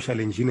involved in social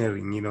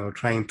engineering,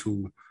 trying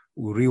to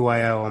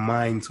rewire our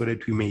minds so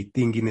that we may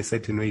think in a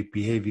certain way,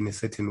 behave in a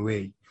certain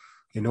way.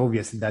 And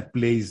obviously that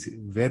plays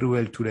very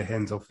well to the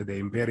hands of the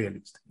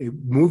imperialist.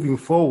 Moving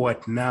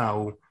forward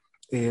now,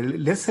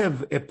 let's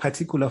have a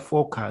particular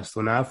focus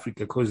on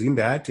Africa, because in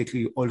the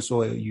article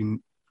also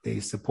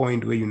there's a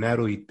point where you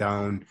narrow it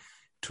down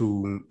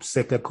to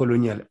settler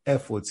colonial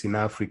efforts in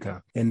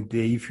Africa. And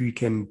if we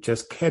can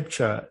just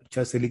capture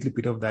just a little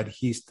bit of that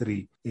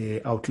history,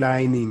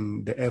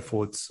 outlining the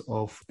efforts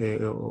of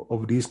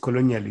these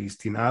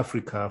colonialists in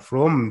Africa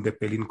from the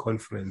Berlin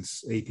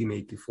Conference,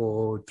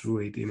 1884 through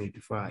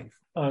 1885.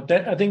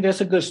 I think that's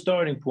a good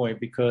starting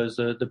point, because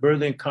the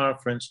Berlin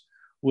Conference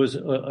was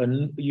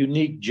a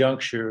unique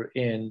juncture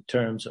in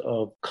terms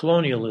of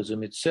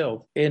colonialism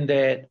itself, in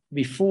that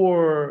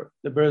before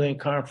the Berlin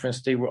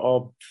Conference, they were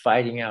all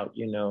fighting out,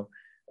 The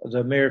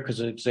Americas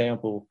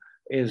example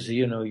is,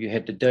 you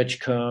had the Dutch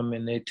come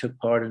and they took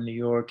part of New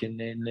York, and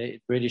then the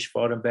British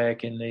fought them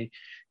back, and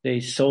they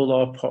sold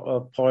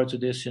off parts of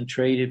this and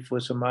traded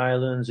for some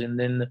islands. And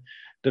then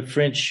the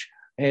French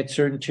had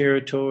certain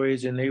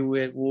territories and they were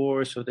at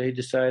war, so they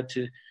decided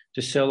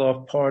to sell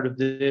off part of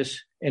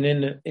this. And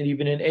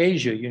even in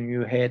Asia,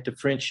 you had the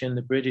French and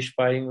the British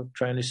fighting,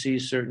 trying to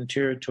seize certain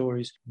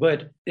territories.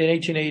 But in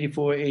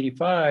 1884,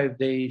 85,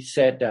 they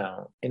sat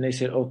down and they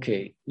said,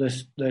 okay,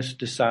 let's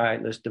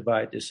decide, let's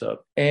divide this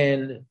up.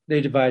 And they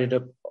divided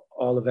up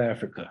all of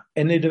Africa.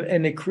 And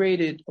they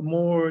created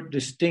more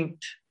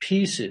distinct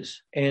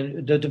pieces.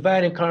 And the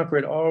divide and conquer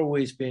had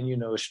always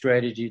been, a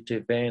strategy to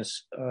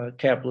advance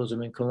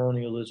capitalism and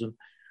colonialism.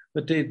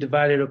 But they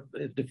divided up,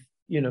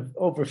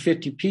 over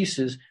 50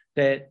 pieces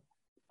that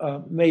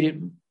made it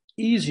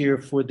easier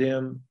for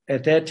them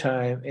at that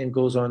time, and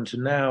goes on to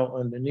now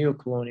under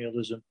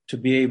neocolonialism, to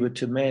be able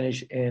to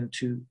manage and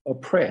to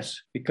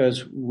oppress,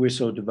 because we're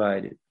so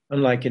divided.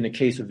 Unlike in the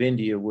case of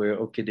India, where,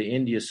 the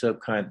India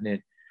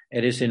subcontinent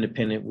at its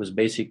independence was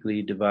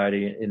basically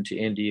divided into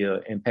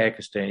India and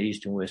Pakistan,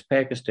 East and West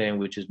Pakistan,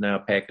 which is now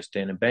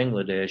Pakistan and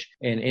Bangladesh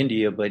and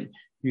India. But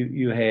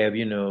you have,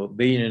 1.5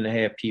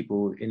 billion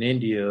people in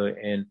India,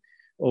 and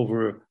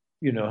over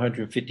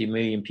 150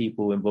 million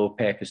people in both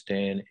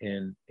Pakistan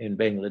and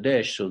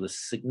Bangladesh. So the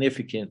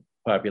significant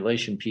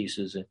population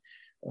pieces,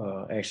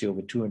 actually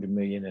over 200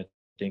 million, I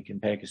think,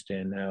 in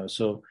Pakistan now.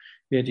 So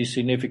we had these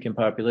significant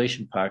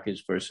population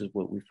pockets versus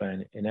what we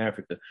find in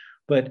Africa.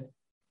 But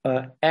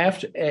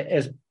as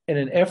in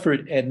an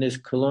effort at this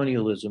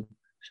colonialism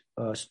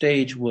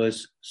stage,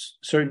 was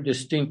certain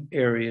distinct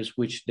areas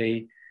which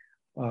they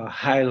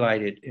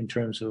highlighted in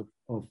terms of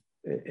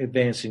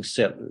advancing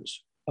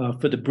settlers.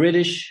 For the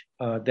British,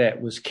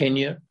 that was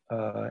Kenya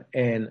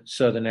and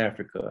Southern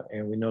Africa.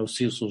 And we know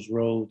Cecil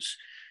Rhodes,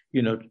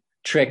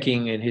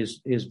 trekking and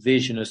his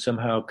vision of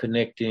somehow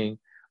connecting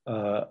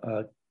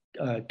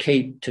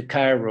Cape to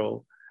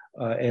Cairo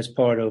as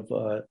part of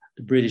the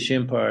British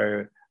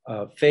Empire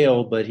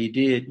failed, but he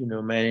did,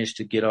 manage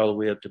to get all the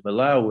way up to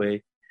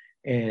Malawi.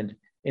 And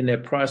in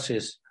that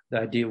process,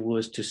 the idea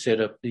was to set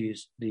up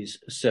these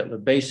settler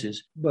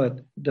bases.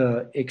 But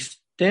the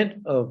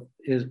extent of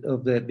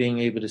that being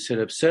able to set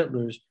up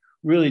settlers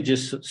really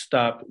just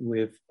stopped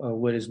with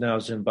what is now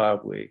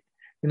Zimbabwe.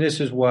 And this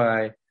is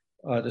why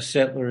the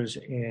settlers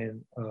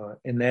in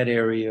that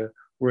area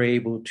were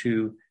able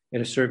to,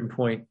 at a certain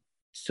point,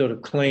 sort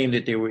of claim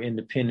that they were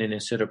independent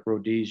and set up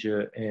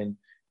Rhodesia and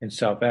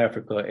South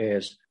Africa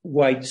as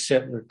white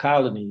settler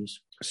colonies.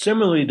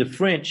 Similarly, the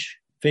French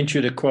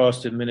ventured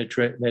across the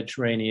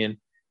Mediterranean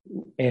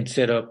and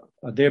set up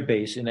their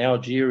base in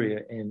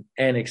Algeria and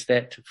annexed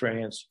that to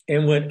France.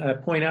 And what I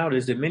point out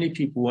is that many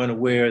people were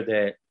unaware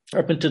that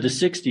up until the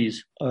 60s,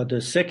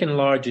 the second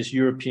largest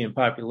European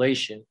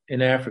population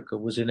in Africa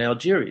was in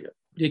Algeria,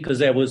 because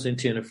that was the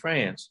intent of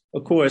France.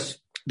 Of course,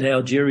 the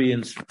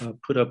Algerians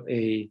put up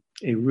a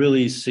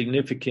really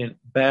significant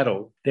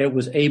battle that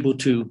was able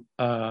to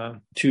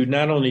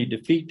not only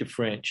defeat the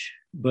French,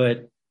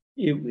 but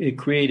it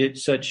created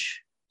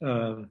such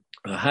a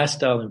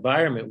hostile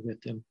environment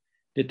with them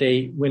that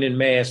they went en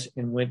masse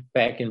and went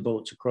back in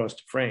boats across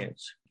to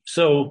France.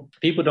 So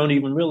people don't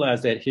even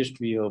realize that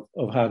history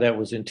of how that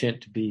was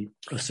intent to be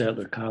a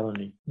settler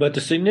colony. But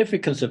the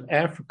significance of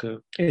Africa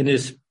in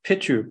this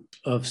picture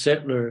of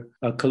settler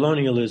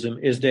colonialism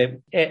is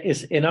that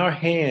it's in our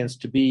hands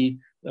to be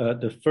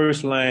the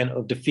first line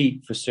of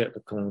defeat for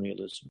settler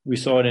colonialism. We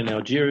saw it in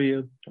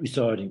Algeria. We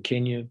saw it in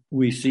Kenya.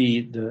 We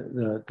see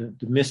the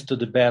midst of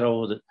the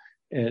battle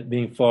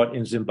being fought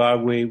in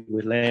Zimbabwe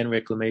with land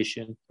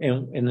reclamation.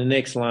 And the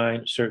next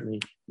line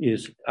certainly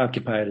is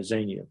Occupy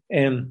Tanzania.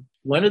 And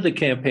one of the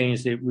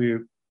campaigns that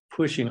we're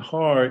pushing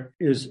hard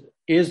is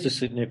the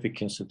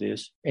significance of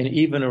this, and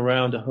even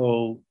around the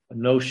whole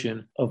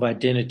notion of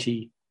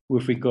identity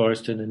with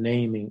regards to the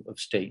naming of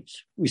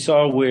states. We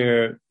saw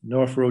where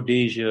North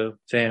Rhodesia,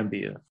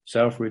 Zambia,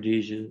 South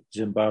Rhodesia,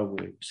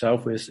 Zimbabwe,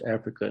 Southwest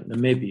Africa,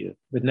 Namibia.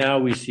 But now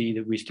we see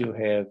that we still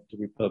have the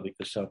Republic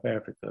of South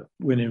Africa,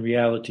 when in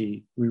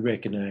reality, we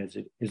recognize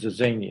it as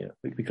Azania.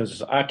 Because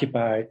it's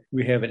occupied,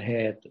 we haven't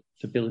had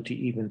the ability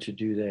even to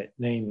do that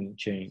naming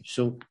change.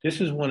 So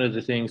this is one of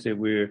the things that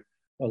we're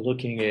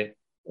looking at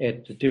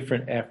the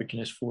different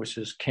Africanist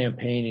forces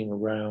campaigning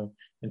around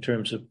in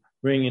terms of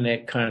bringing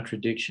that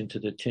contradiction to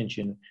the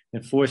attention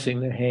and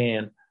forcing the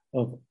hand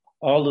of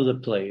all of the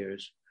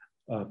players,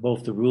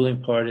 both the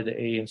ruling party, the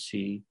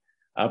ANC,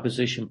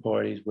 opposition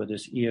parties, whether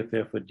it's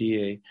EFF or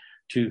DA,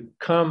 to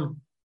come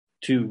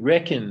to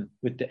reckon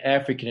with the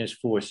Africanist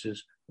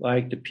forces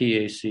like the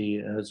PAC,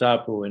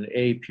 ZAPO, and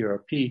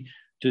APRP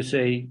to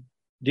say,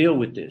 deal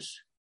with this.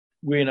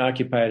 We're in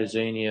occupied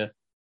Azania.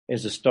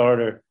 As a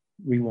starter,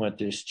 we want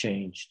this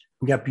changed.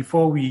 Yeah,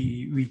 before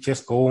we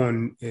just go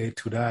on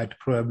to that,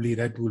 probably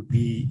that will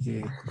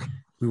be,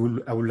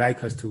 I would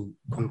like us to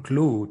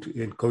conclude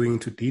and go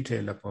into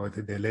detail about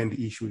the land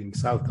issue in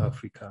South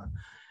Africa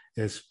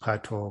as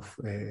part of,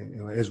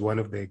 as one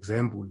of the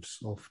examples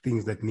of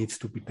things that needs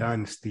to be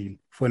done still.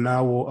 For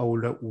now, I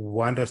would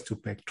want us to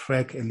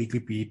backtrack a little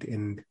bit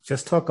and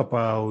just talk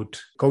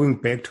about going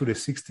back to the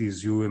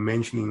 60s. You were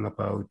mentioning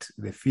about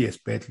the fierce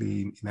battle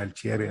in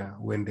Algeria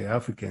when the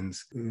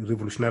Africans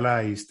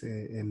revolutionized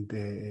and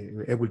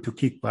were able to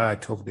kick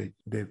butt of the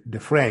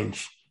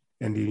French.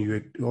 And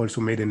you also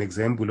made an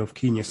example of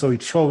Kenya. So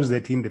it shows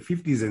that in the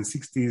 50s and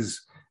 60s,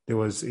 there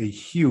was a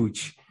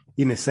huge,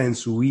 in a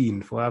sense,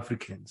 win for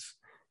Africans.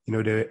 You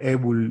know, they were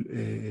able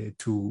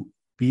to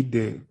beat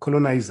the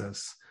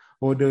colonizers,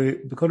 or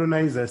the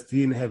colonizers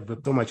didn't have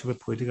so much of a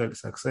political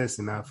success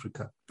in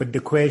Africa. But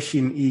the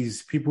question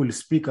is, people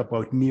speak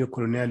about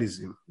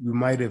neocolonialism. We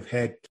might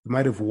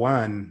have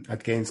won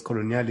against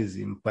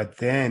colonialism, but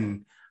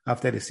then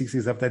after the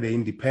 60s, after the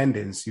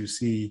independence, you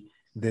see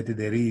that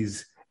there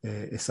is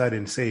a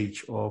sudden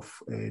surge of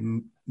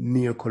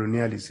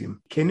neocolonialism.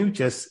 Can you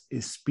just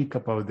speak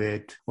about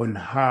that, on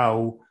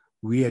how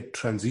we had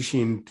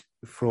transitioned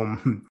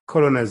from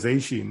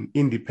colonization,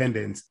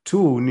 independence, to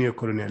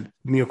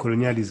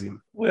neocolonialism?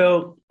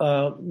 Well,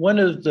 one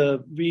of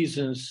the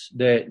reasons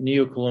that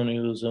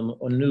neocolonialism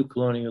or new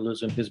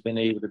colonialism has been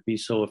able to be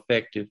so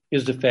effective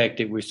is the fact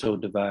that we're so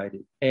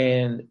divided.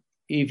 And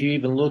if you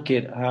even look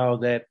at how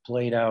that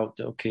played out,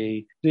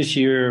 okay, this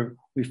year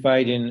we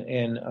fight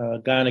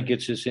and Ghana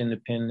gets its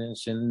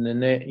independence, and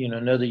then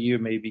another year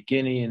maybe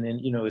Guinea, and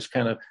then it's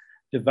kind of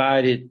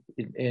divided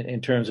in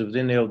terms of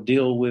then they'll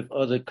deal with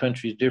other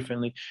countries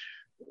differently.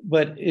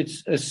 But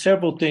it's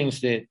several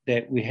things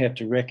that we have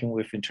to reckon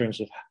with in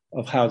terms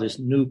of how this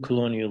new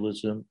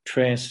colonialism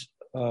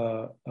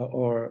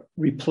or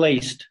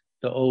replaced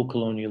the old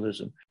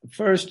colonialism.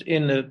 First,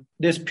 in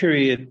this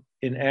period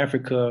in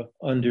Africa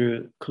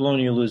under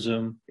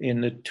colonialism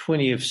in the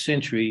 20th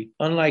century,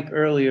 unlike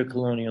earlier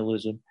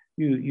colonialism,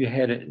 you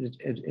had an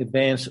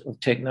advance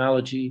of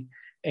technology,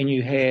 and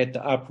you had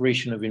the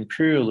operation of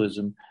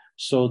imperialism,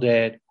 so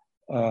that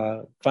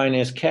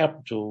finance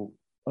capital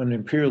under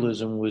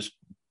imperialism was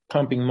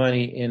pumping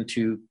money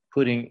into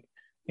putting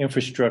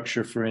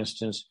infrastructure, for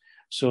instance,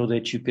 so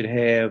that you could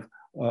have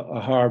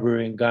a harbor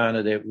in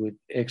Ghana that would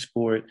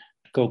export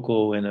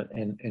cocoa,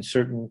 and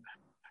certain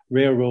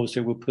railroads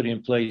that were put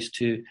in place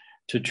to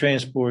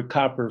transport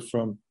copper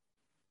from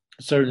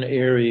certain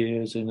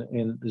areas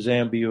in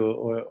Zambia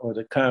or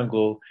the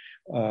Congo,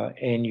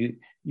 and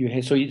you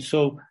had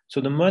so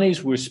the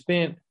monies were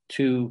spent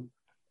to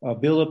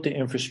build up the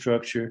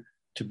infrastructure,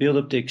 to build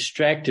up the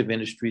extractive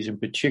industries in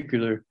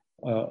particular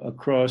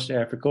across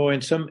Africa, or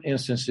in some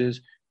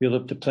instances, build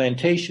up the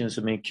plantations.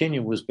 I mean,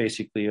 Kenya was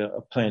basically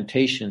a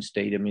plantation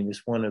state. I mean,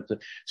 it's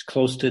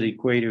close to the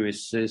equator. It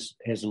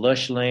has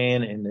lush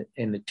land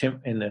and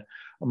a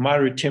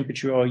moderate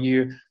temperature all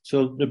year.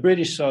 So the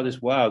British saw this.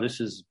 Wow,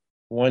 this is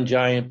one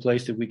giant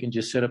place that we can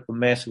just set up a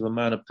massive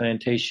amount of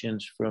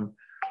plantations, from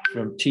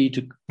tea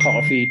to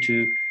coffee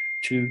to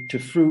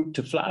fruit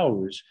to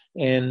flowers,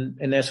 and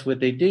that's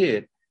what they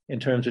did in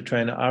terms of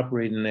trying to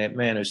operate in that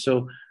manner.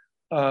 So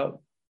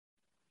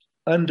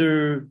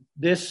under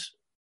this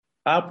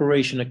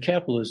operation of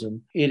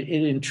capitalism, it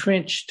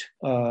entrenched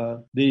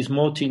these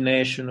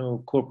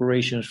multinational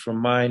corporations, from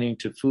mining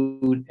to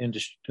food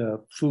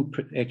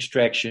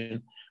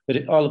extraction,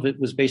 but all of it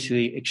was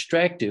basically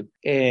extractive.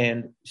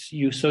 And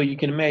you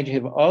can imagine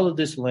you have all of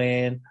this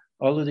land,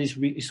 all of these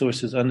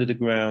resources under the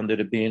ground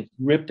that are being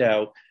ripped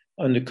out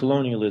under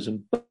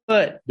colonialism.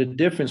 But the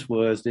difference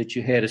was that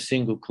you had a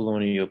single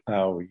colonial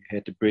power. You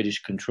had the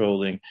British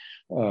controlling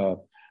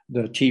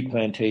the tea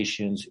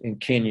plantations in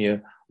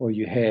Kenya, or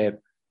you had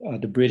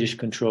the British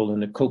controlling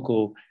the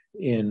cocoa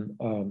in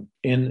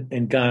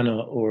Ghana,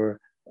 or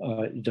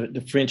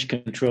the French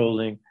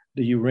controlling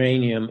the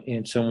uranium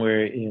in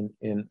somewhere in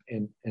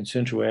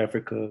Central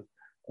Africa,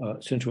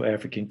 Central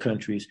African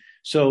countries.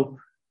 So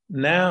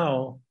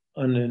now,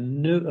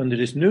 under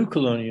this new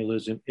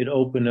colonialism, it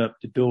opened up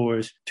the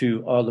doors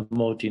to all the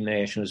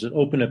multinationals. It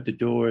opened up the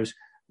doors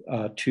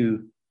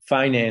to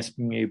finance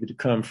being able to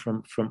come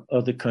from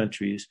other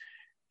countries.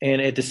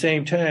 And at the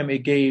same time,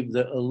 it gave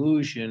the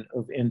illusion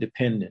of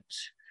independence.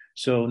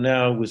 So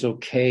now it was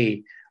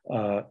okay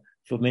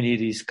for many of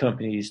these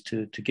companies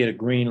to get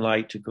a green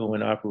light to go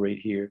and operate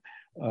here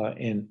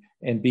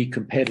and be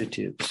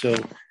competitive. So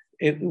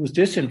it was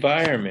this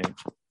environment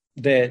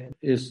that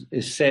is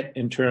set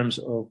in terms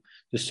of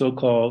the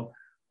so-called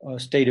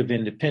state of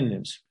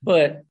independence.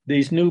 But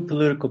these new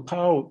political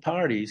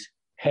parties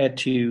had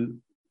to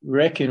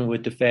reckon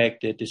with the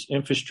fact that this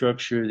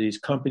infrastructure, these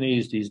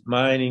companies, these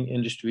mining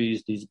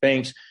industries, these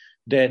banks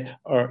that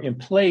are in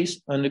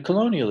place under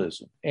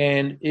colonialism.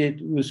 And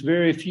it was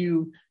very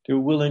few that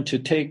were willing to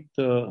take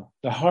the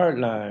hard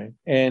line.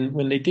 And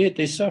when they did,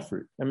 they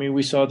suffered. I mean,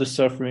 we saw the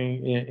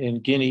suffering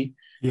in Guinea,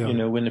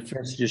 when the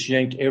French just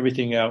yanked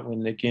everything out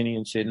when the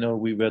Guineans said, no,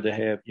 we'd rather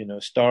have,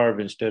 starve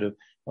instead of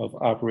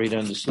operate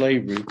under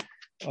slavery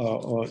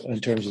or in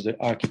terms of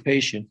the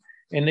occupation.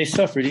 And they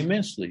suffered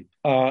immensely.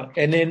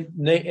 And then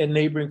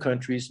neighboring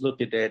countries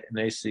look at that and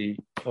they see,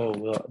 oh,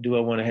 well, do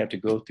I want to have to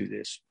go through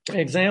this?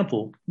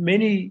 Example,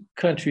 many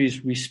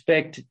countries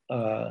respect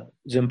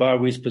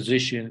Zimbabwe's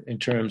position in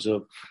terms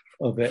of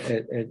at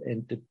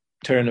the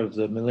turn of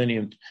the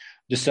millennium,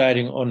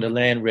 deciding on the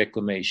land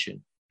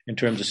reclamation, in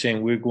terms of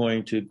saying we're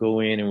going to go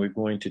in and we're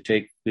going to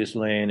take this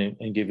land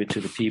and give it to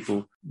the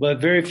people.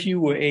 But very few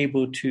were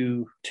able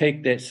to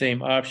take that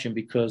same option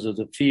because of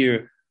the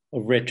fear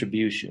of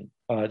retribution.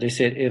 They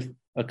said if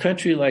a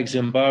country like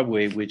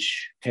Zimbabwe,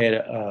 which had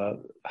a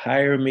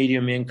higher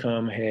medium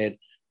income, had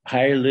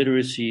higher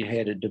literacy,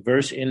 had a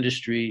diverse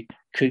industry,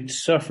 could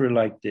suffer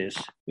like this.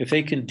 If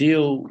they can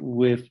deal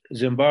with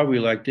Zimbabwe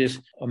like this,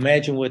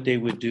 imagine what they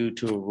would do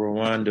to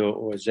Rwanda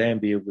or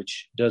Zambia,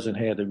 which doesn't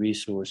have the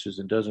resources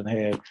and doesn't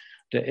have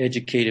the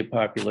educated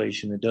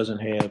population, and doesn't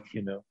have,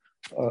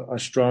 a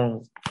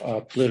strong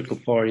political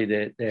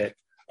party that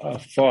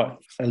fought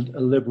a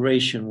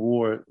liberation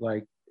war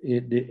like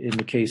in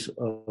the case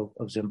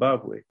of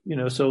Zimbabwe.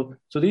 So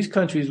these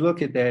countries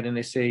look at that and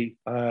they say,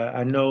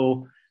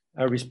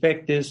 I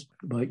respect this,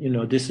 but,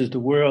 this is the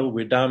world.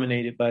 We're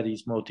dominated by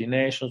these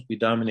multinationals. We're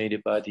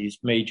dominated by these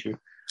major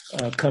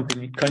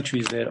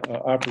countries that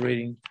are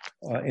operating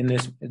in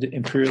this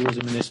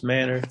imperialism in this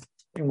manner.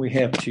 And we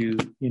have to,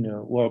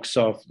 walk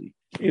softly.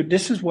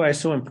 This is why it's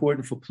so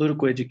important for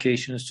political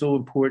education. It's so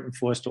important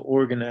for us to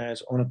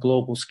organize on a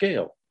global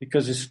scale,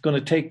 because it's going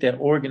to take that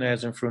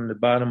organizing from the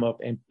bottom up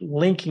and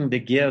linking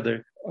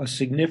together a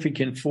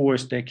significant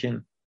force that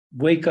can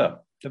wake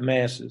up the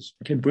masses,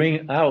 can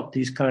bring out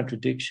these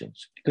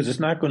contradictions, because it's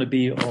not going to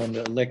be on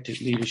the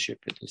elected leadership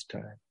at this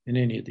time in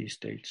any of these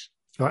states.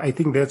 So I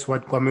think that's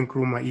what Kwame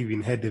Nkrumah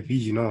even had the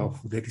vision of,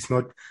 that it's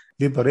not,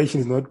 liberation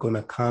is not going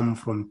to come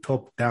from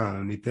top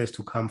down. It has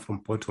to come from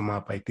bottom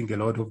up. I think a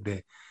lot of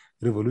the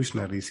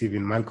revolutionaries,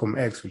 even Malcolm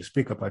X, will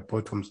speak about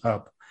bottoms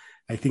up.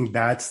 I think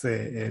that's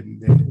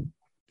to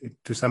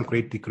some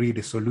great degree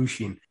the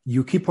solution.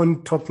 You keep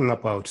on talking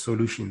about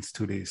solutions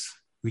to this,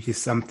 which is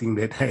something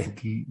that I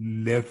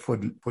left for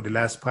the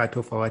last part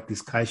of our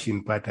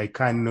discussion, but I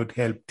cannot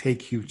help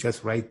take you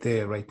just right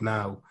there, right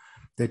now,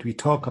 that we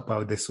talk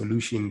about the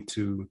solution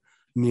to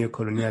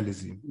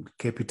neocolonialism,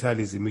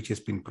 capitalism, which has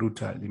been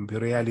brutal,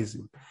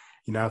 imperialism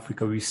in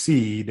Africa. We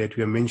see that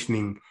we are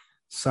mentioning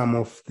some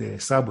of the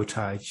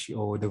sabotage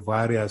or the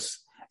various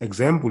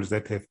examples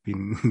that have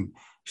been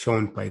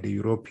shown by the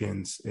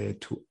Europeans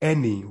to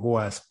any who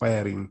are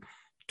aspiring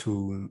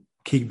to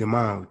kick them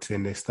out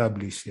and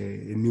establish a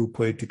new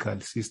political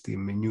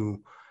system, a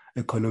new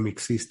economic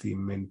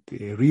system,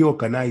 and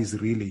reorganize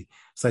really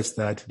such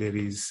that there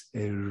is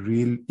a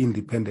real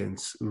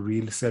independence,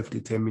 real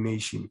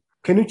self-determination.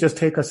 Can you just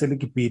take us a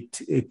little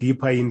bit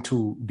deeper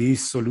into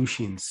these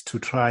solutions to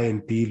try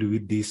and deal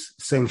with these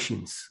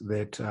sanctions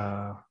that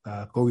are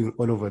going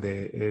all over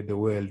the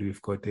world?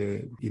 We've got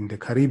in the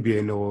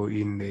Caribbean or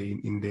in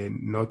the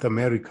North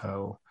America,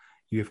 or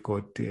you've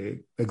got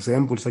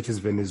examples such as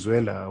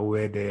Venezuela,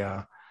 where they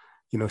are,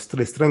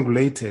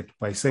 strangulated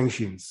by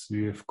sanctions.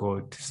 We've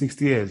got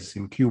 60 years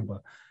in Cuba.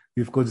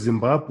 We've got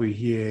Zimbabwe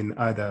here and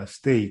other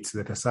states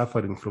that are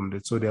suffering from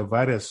that. So there are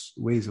various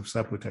ways of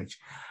sabotage.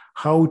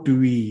 How do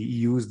we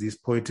use this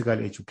political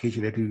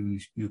education that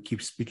you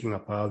keep speaking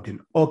about in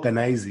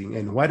organizing,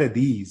 and what are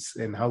these,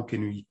 and how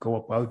can we go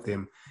about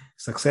them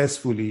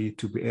successfully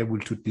to be able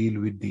to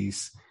deal with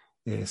these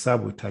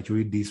sabotage,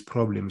 with these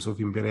problems of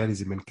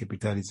imperialism and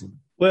capitalism?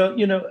 Well,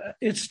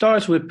 it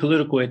starts with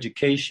political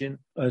education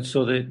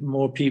so that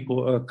more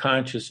people are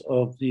conscious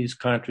of these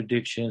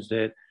contradictions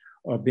that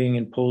are being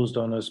imposed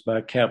on us by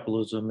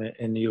capitalism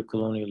and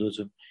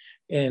neocolonialism,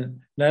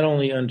 and not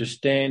only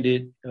understand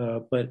it,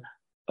 but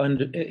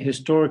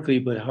historically,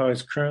 but how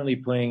it's currently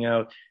playing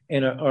out,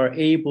 and are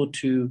able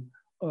to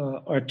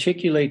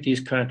articulate these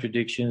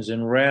contradictions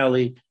and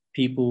rally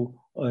people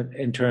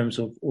in terms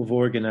of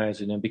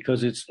organizing them,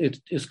 because it's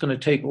going to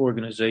take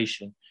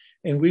organization.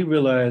 And we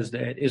realize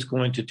that it's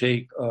going to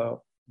take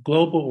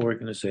global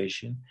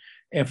organization.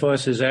 And for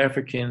us as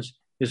Africans,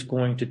 it's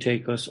going to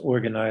take us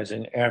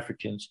organizing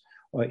Africans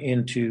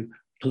into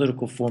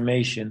political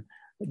formation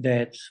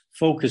that's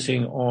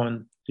focusing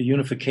on the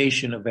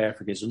unification of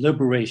Africa. It's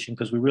liberation,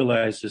 because we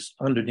realize it's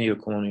under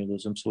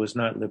neocolonialism, so it's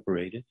not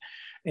liberated.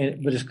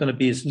 But it's going to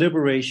be its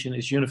liberation,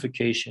 its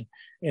unification,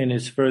 and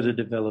it's further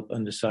developed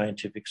under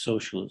scientific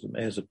socialism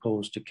as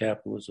opposed to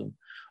capitalism,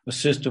 a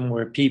system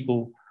where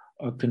people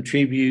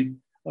contribute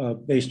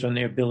based on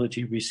their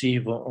ability,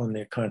 receive on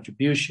their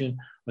contribution,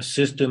 a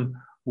system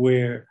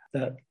where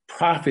the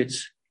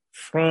profits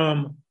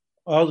from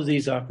all of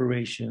these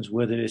operations,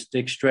 whether it's the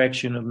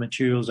extraction of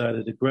materials out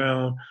of the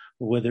ground,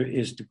 or whether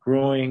it's the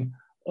growing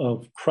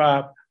of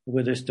crop,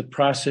 whether it's the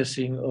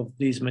processing of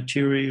these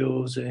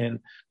materials and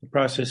the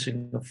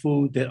processing of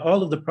food, that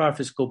all of the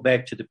profits go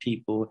back to the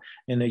people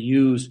and are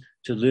used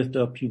to lift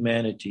up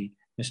humanity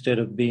instead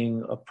of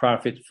being a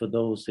profit for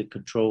those that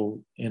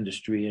control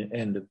industry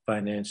and the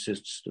finance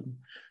system.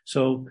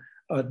 So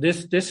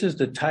this is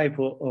the type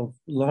of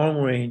long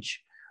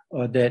range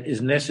that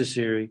is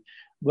necessary.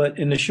 But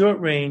in the short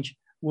range,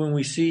 when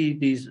we see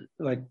these,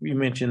 like you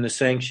mentioned, the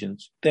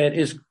sanctions, that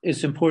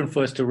it's important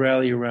for us to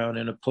rally around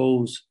and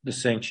oppose the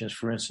sanctions,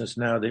 for instance,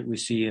 now that we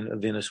see in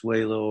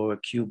Venezuela or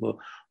Cuba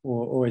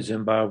or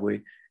Zimbabwe.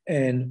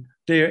 And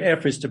there are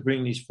efforts to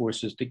bring these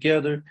forces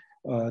together.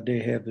 They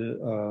have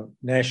the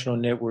national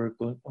network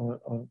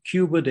on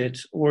Cuba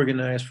that's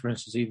organized, for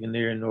instance, even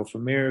there in North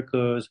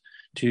America,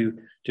 to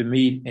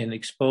meet and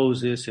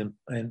expose this and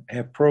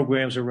have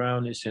programs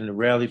around this and to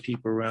rally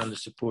people around the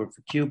support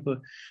for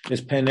Cuba.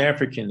 As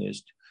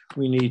Pan-Africanists,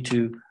 we need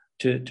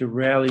to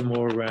rally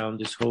more around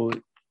this whole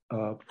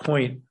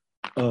point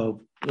of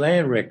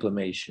land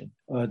reclamation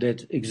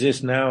that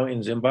exists now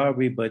in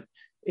Zimbabwe, but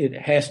it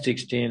has to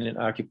extend in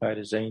occupied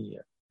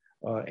Azania.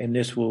 And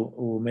this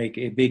will make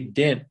a big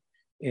dent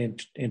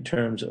in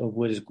terms of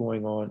what is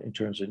going on in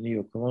terms of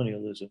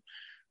neocolonialism.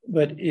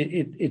 But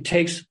it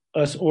takes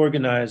us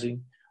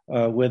organizing,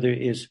 whether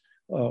it's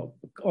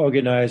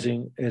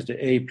organizing as the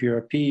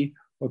APRP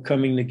or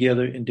coming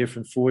together in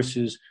different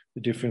forces,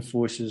 the different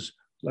forces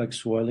like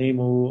Swalimu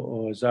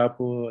or ZAPU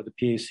or the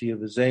PAC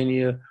of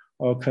Azania,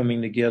 all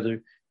coming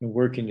together and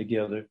working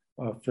together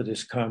for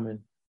this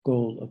common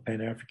goal of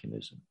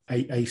Pan-Africanism.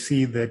 I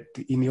see that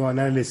in your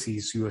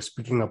analysis, you are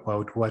speaking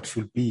about what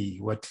should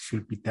be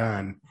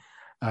done.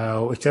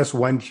 I just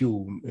want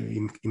you,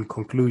 in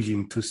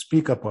conclusion, to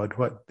speak about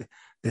what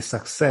the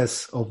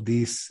success of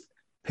this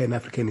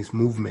Pan-Africanist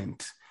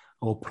movement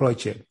or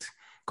project,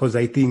 because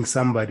I think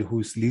somebody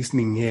who's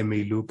listening here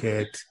may look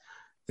at,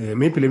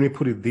 maybe let me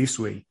put it this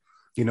way.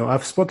 You know,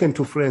 I've spoken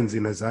to friends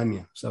in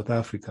Azania, South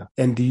Africa,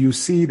 and you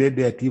see that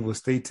they are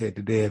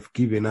devastated. They have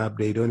given up.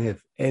 They don't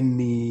have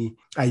any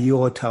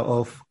iota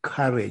of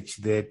courage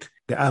that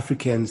the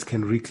Africans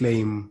can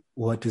reclaim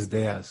what is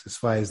theirs as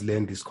far as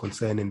land is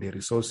concerned and the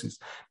resources.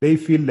 They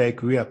feel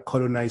like we are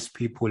colonized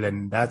people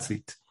and that's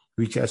it.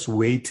 We're just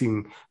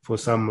waiting for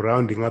some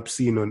rounding up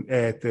scene on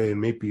earth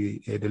and maybe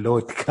the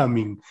Lord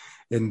coming,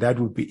 and that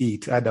would be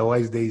it.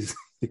 Otherwise, there's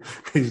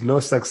no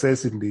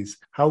success in this.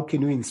 How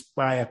can we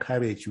inspire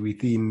courage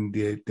within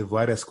the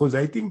various? Because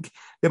I think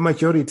the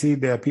majority,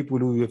 there are people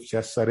who have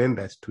just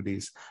surrendered to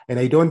this. And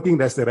I don't think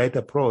that's the right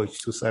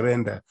approach to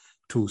surrender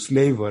to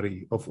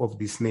slavery of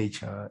this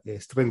nature,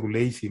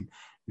 strangulation.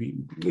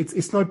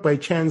 It's not by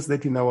chance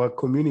that in our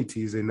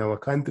communities, in our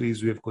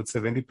countries, we have got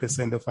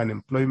 70% of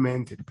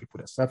unemployment and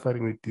people are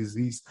suffering with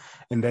disease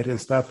and that and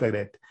stuff like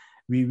that.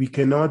 We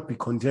cannot be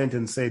content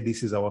and say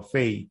this is our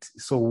fate.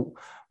 So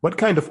what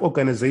kind of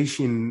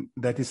organization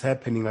that is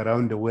happening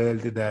around the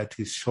world that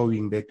is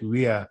showing that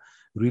we are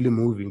really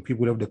moving?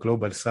 People of the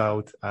global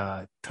south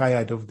are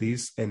tired of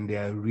this and they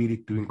are really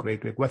doing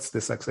great work. What's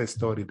the success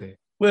story there?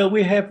 Well,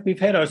 we've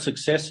had our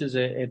successes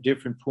at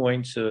different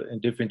points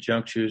and different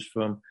junctures,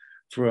 from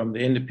the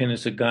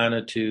independence of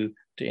Ghana to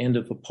the end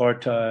of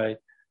apartheid.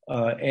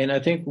 And I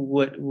think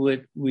what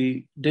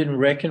we didn't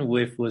reckon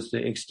with was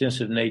the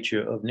extensive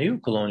nature of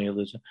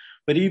neocolonialism.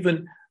 But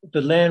even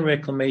the land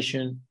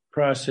reclamation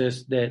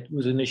process that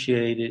was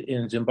initiated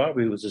in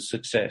Zimbabwe was a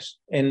success.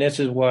 And this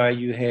is why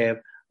you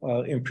have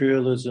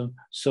imperialism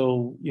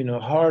so,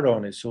 hard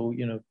on it. So,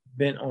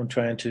 bent on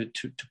trying to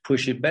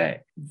push it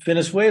back.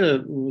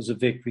 Venezuela was a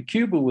victory.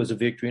 Cuba was a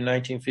victory in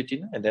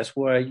 1959. That's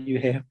why you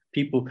have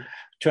people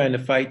trying to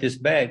fight this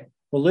back.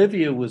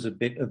 Bolivia was a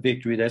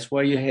victory. That's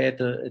why you had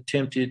the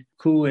attempted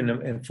coup,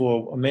 and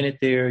for a minute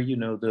there,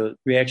 the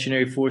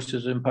reactionary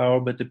forces in power,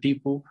 but the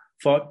people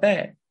fought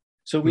back.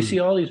 So we see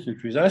all these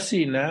victories. I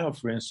see now,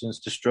 for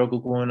instance, the struggle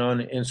going on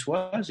in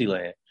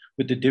Swaziland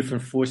with the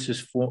different forces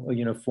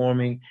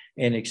forming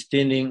and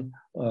extending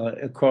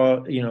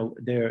across,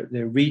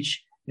 their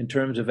reach in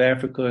terms of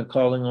Africa and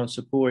calling on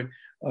support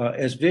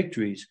as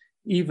victories.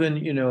 Even,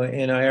 in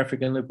our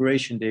African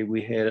Liberation Day,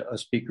 we had a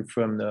speaker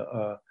from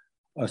the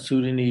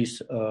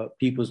Sudanese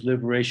People's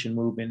Liberation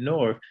Movement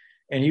North,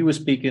 and he was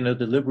speaking of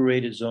the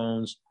liberated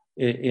zones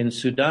in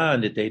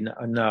Sudan that they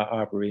are now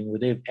operating, where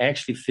they've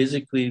actually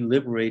physically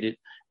liberated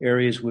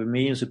areas where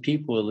millions of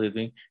people are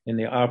living, and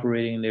they're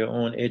operating their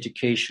own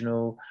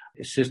educational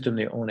system,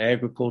 their own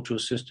agricultural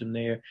system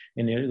there,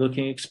 and they're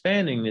looking at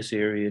expanding this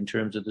area in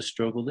terms of the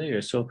struggle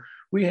there. So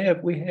we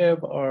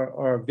have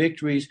our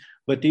victories,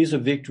 but these are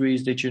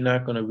victories that you're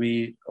not going to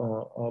read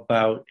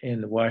about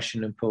in the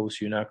Washington Post.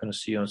 You're not going to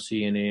see on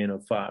CNN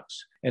or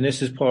Fox. And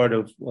this is part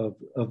of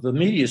the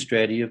media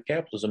strategy of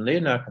capitalism.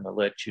 They're not going to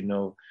let you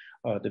know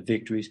the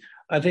victories.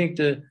 I think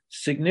the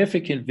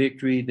significant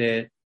victory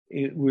that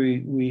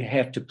we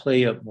have to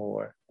play up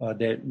more,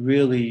 that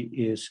really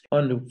is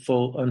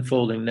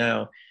unfolding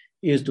now,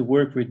 is the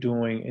work we're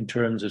doing in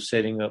terms of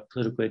setting up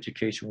political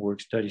education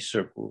work study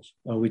circles,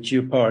 which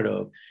you're part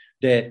of,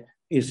 that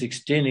is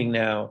extending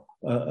now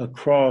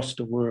across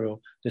the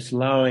world, that's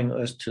allowing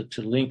us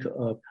to link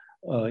up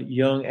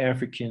young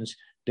Africans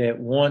that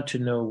want to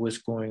know what's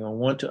going on,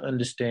 want to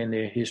understand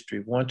their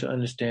history, want to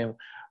understand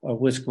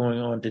what's going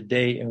on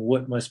today and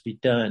what must be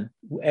done.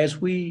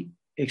 As we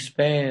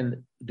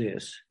expand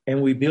this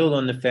and we build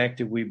on the fact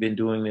that we've been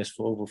doing this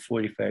for over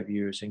 45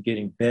 years and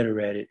getting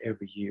better at it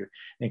every year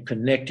and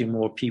connecting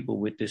more people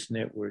with this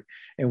network,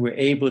 and we're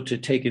able to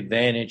take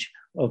advantage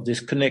of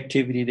this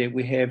connectivity that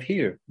we have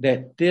here,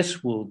 that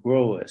this will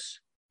grow us.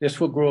 This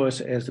will grow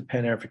us as the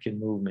Pan-African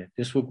movement.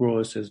 This will grow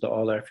us as the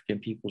All-African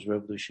People's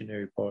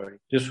Revolutionary Party.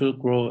 This will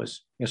grow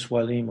us as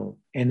SWALIMO,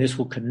 and this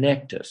will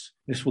connect us.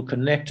 This will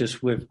connect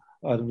us with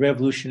the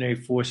revolutionary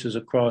forces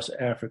across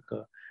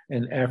Africa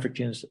and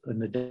Africans in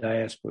the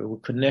diaspora. It will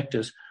connect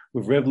us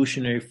with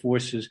revolutionary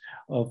forces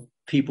of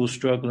people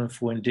struggling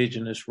for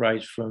indigenous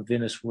rights from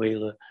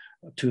Venezuela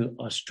to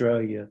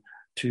Australia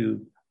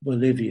to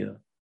Bolivia.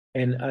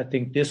 And I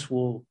think this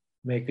will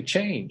make a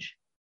change.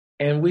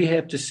 And we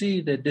have to see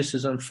that this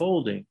is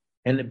unfolding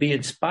and to be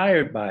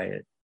inspired by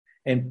it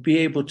and be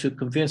able to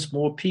convince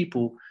more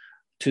people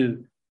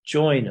to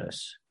join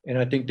us. And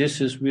I think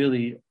this is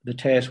really the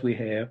task we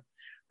have,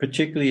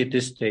 particularly at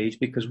this stage,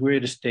 because we're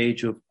at a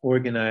stage of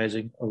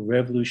organizing a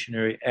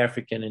revolutionary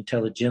African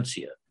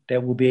intelligentsia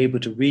that will be able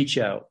to reach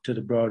out to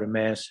the broader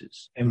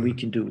masses. And we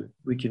can do it.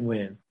 We can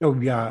win. Oh,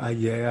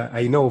 yeah.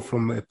 I know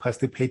from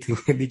participating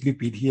a little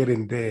bit here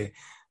and there,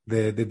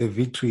 the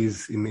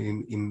victories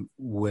in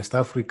West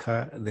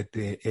Africa that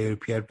the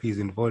ALPRP is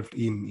involved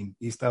in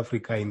East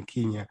Africa, in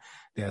Kenya,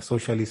 there are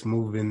socialist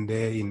movement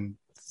there in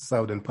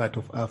southern part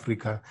of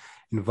Africa,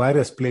 in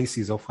various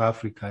places of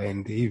Africa,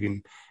 and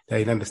even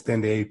I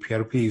understand the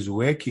ALPRP is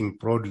working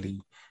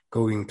broadly,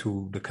 going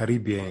to the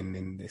Caribbean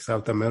and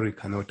South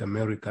America, North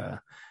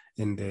America,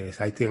 and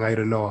I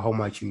don't know how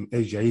much in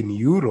Asia, in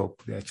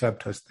Europe, there are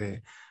chapters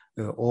there.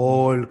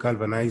 All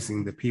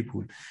galvanizing the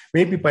people.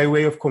 Maybe by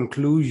way of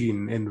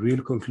conclusion, and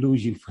real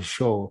conclusion for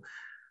sure,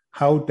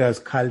 how does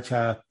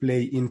culture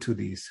play into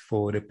this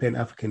for the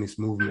Pan-Africanist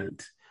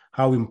movement?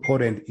 How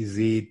important is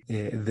it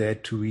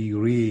that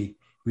we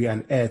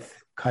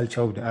unearth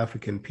culture of the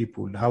African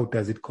people? How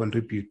does it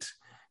contribute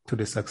to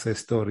the success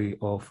story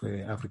of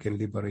African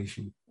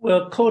liberation?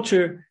 Well,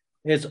 culture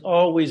has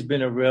always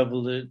been a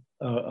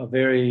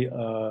very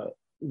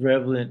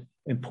relevant,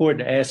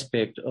 important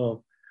aspect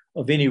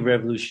of any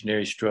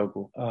revolutionary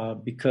struggle,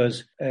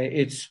 because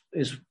it's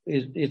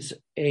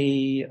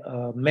a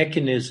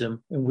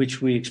mechanism in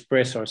which we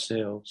express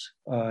ourselves.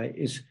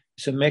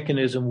 It's a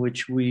mechanism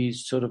which we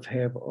sort of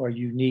have our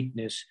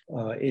uniqueness.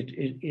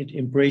 It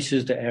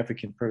embraces the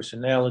African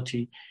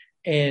personality.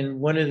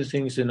 And one of the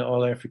things in the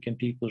All-African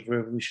People's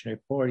Revolutionary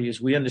Party is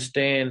we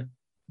understand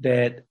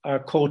that our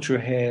culture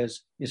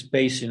is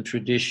based in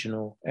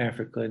traditional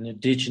Africa and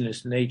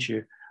indigenous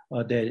nature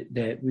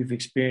that we've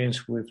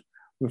experienced with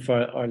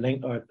our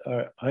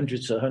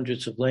hundreds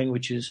of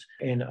languages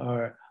and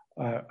our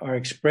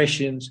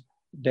expressions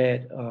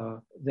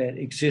that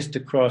exist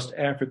across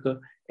Africa,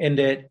 and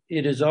that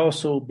it has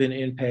also been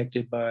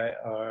impacted by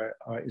our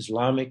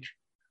Islamic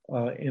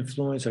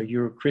influence, our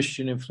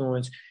Euro-Christian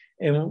influence,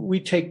 and we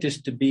take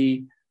this to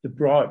be the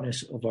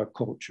broadness of our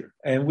culture,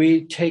 and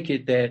we take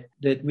it that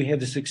we have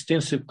this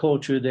extensive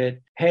culture that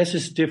has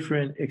its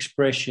different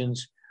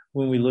expressions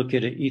when we look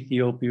at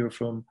Ethiopia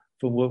from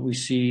what we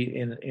see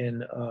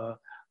in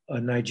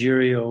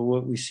Nigeria, or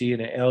what we see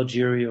in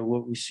Algeria, or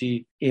what we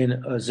see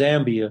in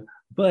Zambia,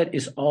 but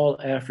it's all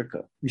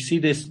Africa. We see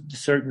this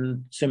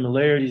certain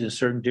similarities and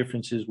certain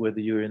differences, whether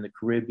you're in the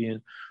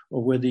Caribbean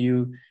or whether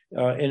you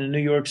are in New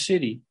York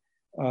City.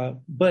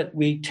 But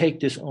we take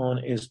this on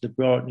as the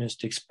broadness,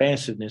 the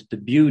expansiveness, the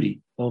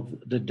beauty of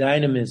the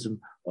dynamism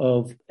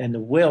and the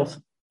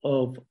wealth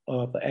of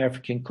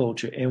African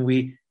culture. And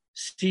we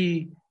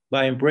see,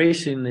 by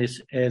embracing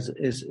this as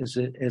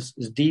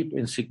deep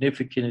and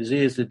significant as it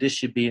is, that this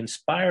should be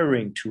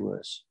inspiring to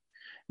us.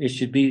 It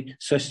should be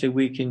such that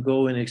we can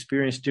go and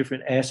experience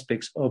different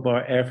aspects of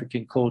our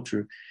African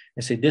culture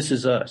and say, this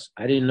is us.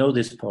 I didn't know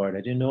this part.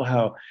 I didn't know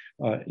how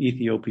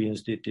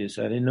Ethiopians did this.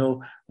 I didn't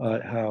know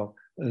how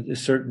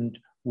certain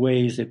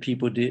ways that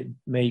people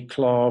made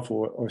cloth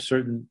or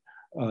certain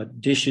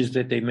dishes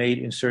that they made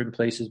in certain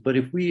places. But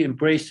if we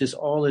embrace this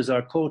all as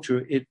our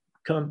culture,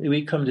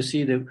 we come to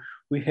see that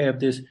we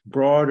have this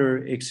broader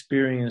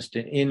experience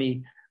than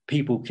any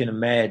people can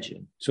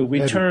imagine. So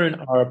we turn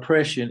our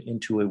oppression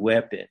into a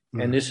weapon. Mm-hmm.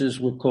 And this is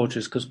what culture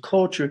is, because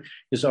culture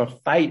is our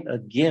fight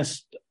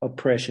against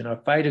oppression,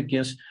 our fight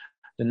against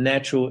the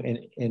natural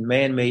and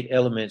man-made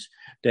elements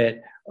that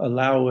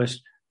allow us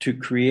to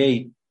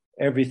create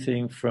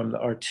everything from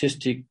the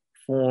artistic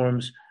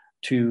forms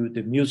to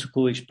the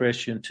musical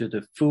expression, to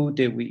the food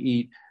that we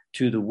eat,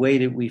 to the way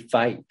that we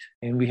fight.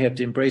 And we have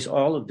to embrace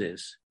all of this.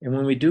 And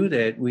when we do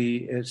that, we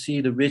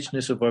see the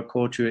richness of our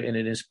culture, and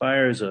it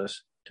inspires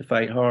us to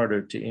fight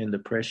harder to end the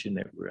oppression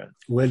that we're in.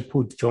 Well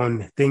put,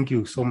 John. Thank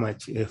you so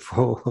much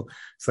for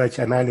such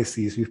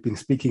analysis. We've been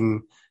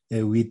speaking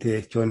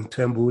with John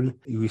Turnbull.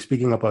 We're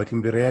speaking about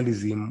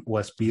imperialism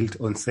was built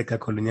on secular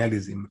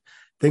colonialism.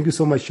 Thank you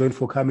so much, John,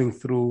 for coming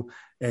through.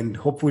 And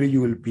hopefully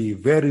you will be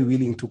very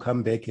willing to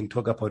come back and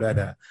talk about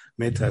other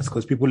matters,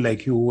 because people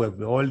like you who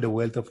have all the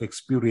wealth of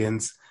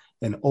experience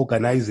and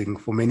organizing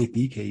for many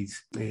decades,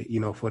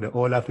 for the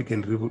All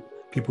African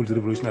People's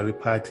Revolutionary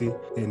Party,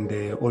 and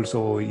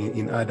also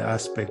in other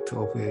aspects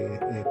of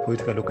a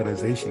political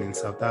organization in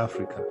South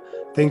Africa.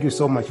 Thank you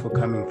so much for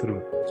coming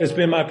through. It's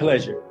been my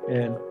pleasure,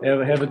 and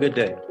have a good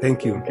day.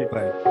 Thank you. Okay.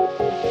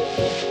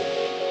 Bye.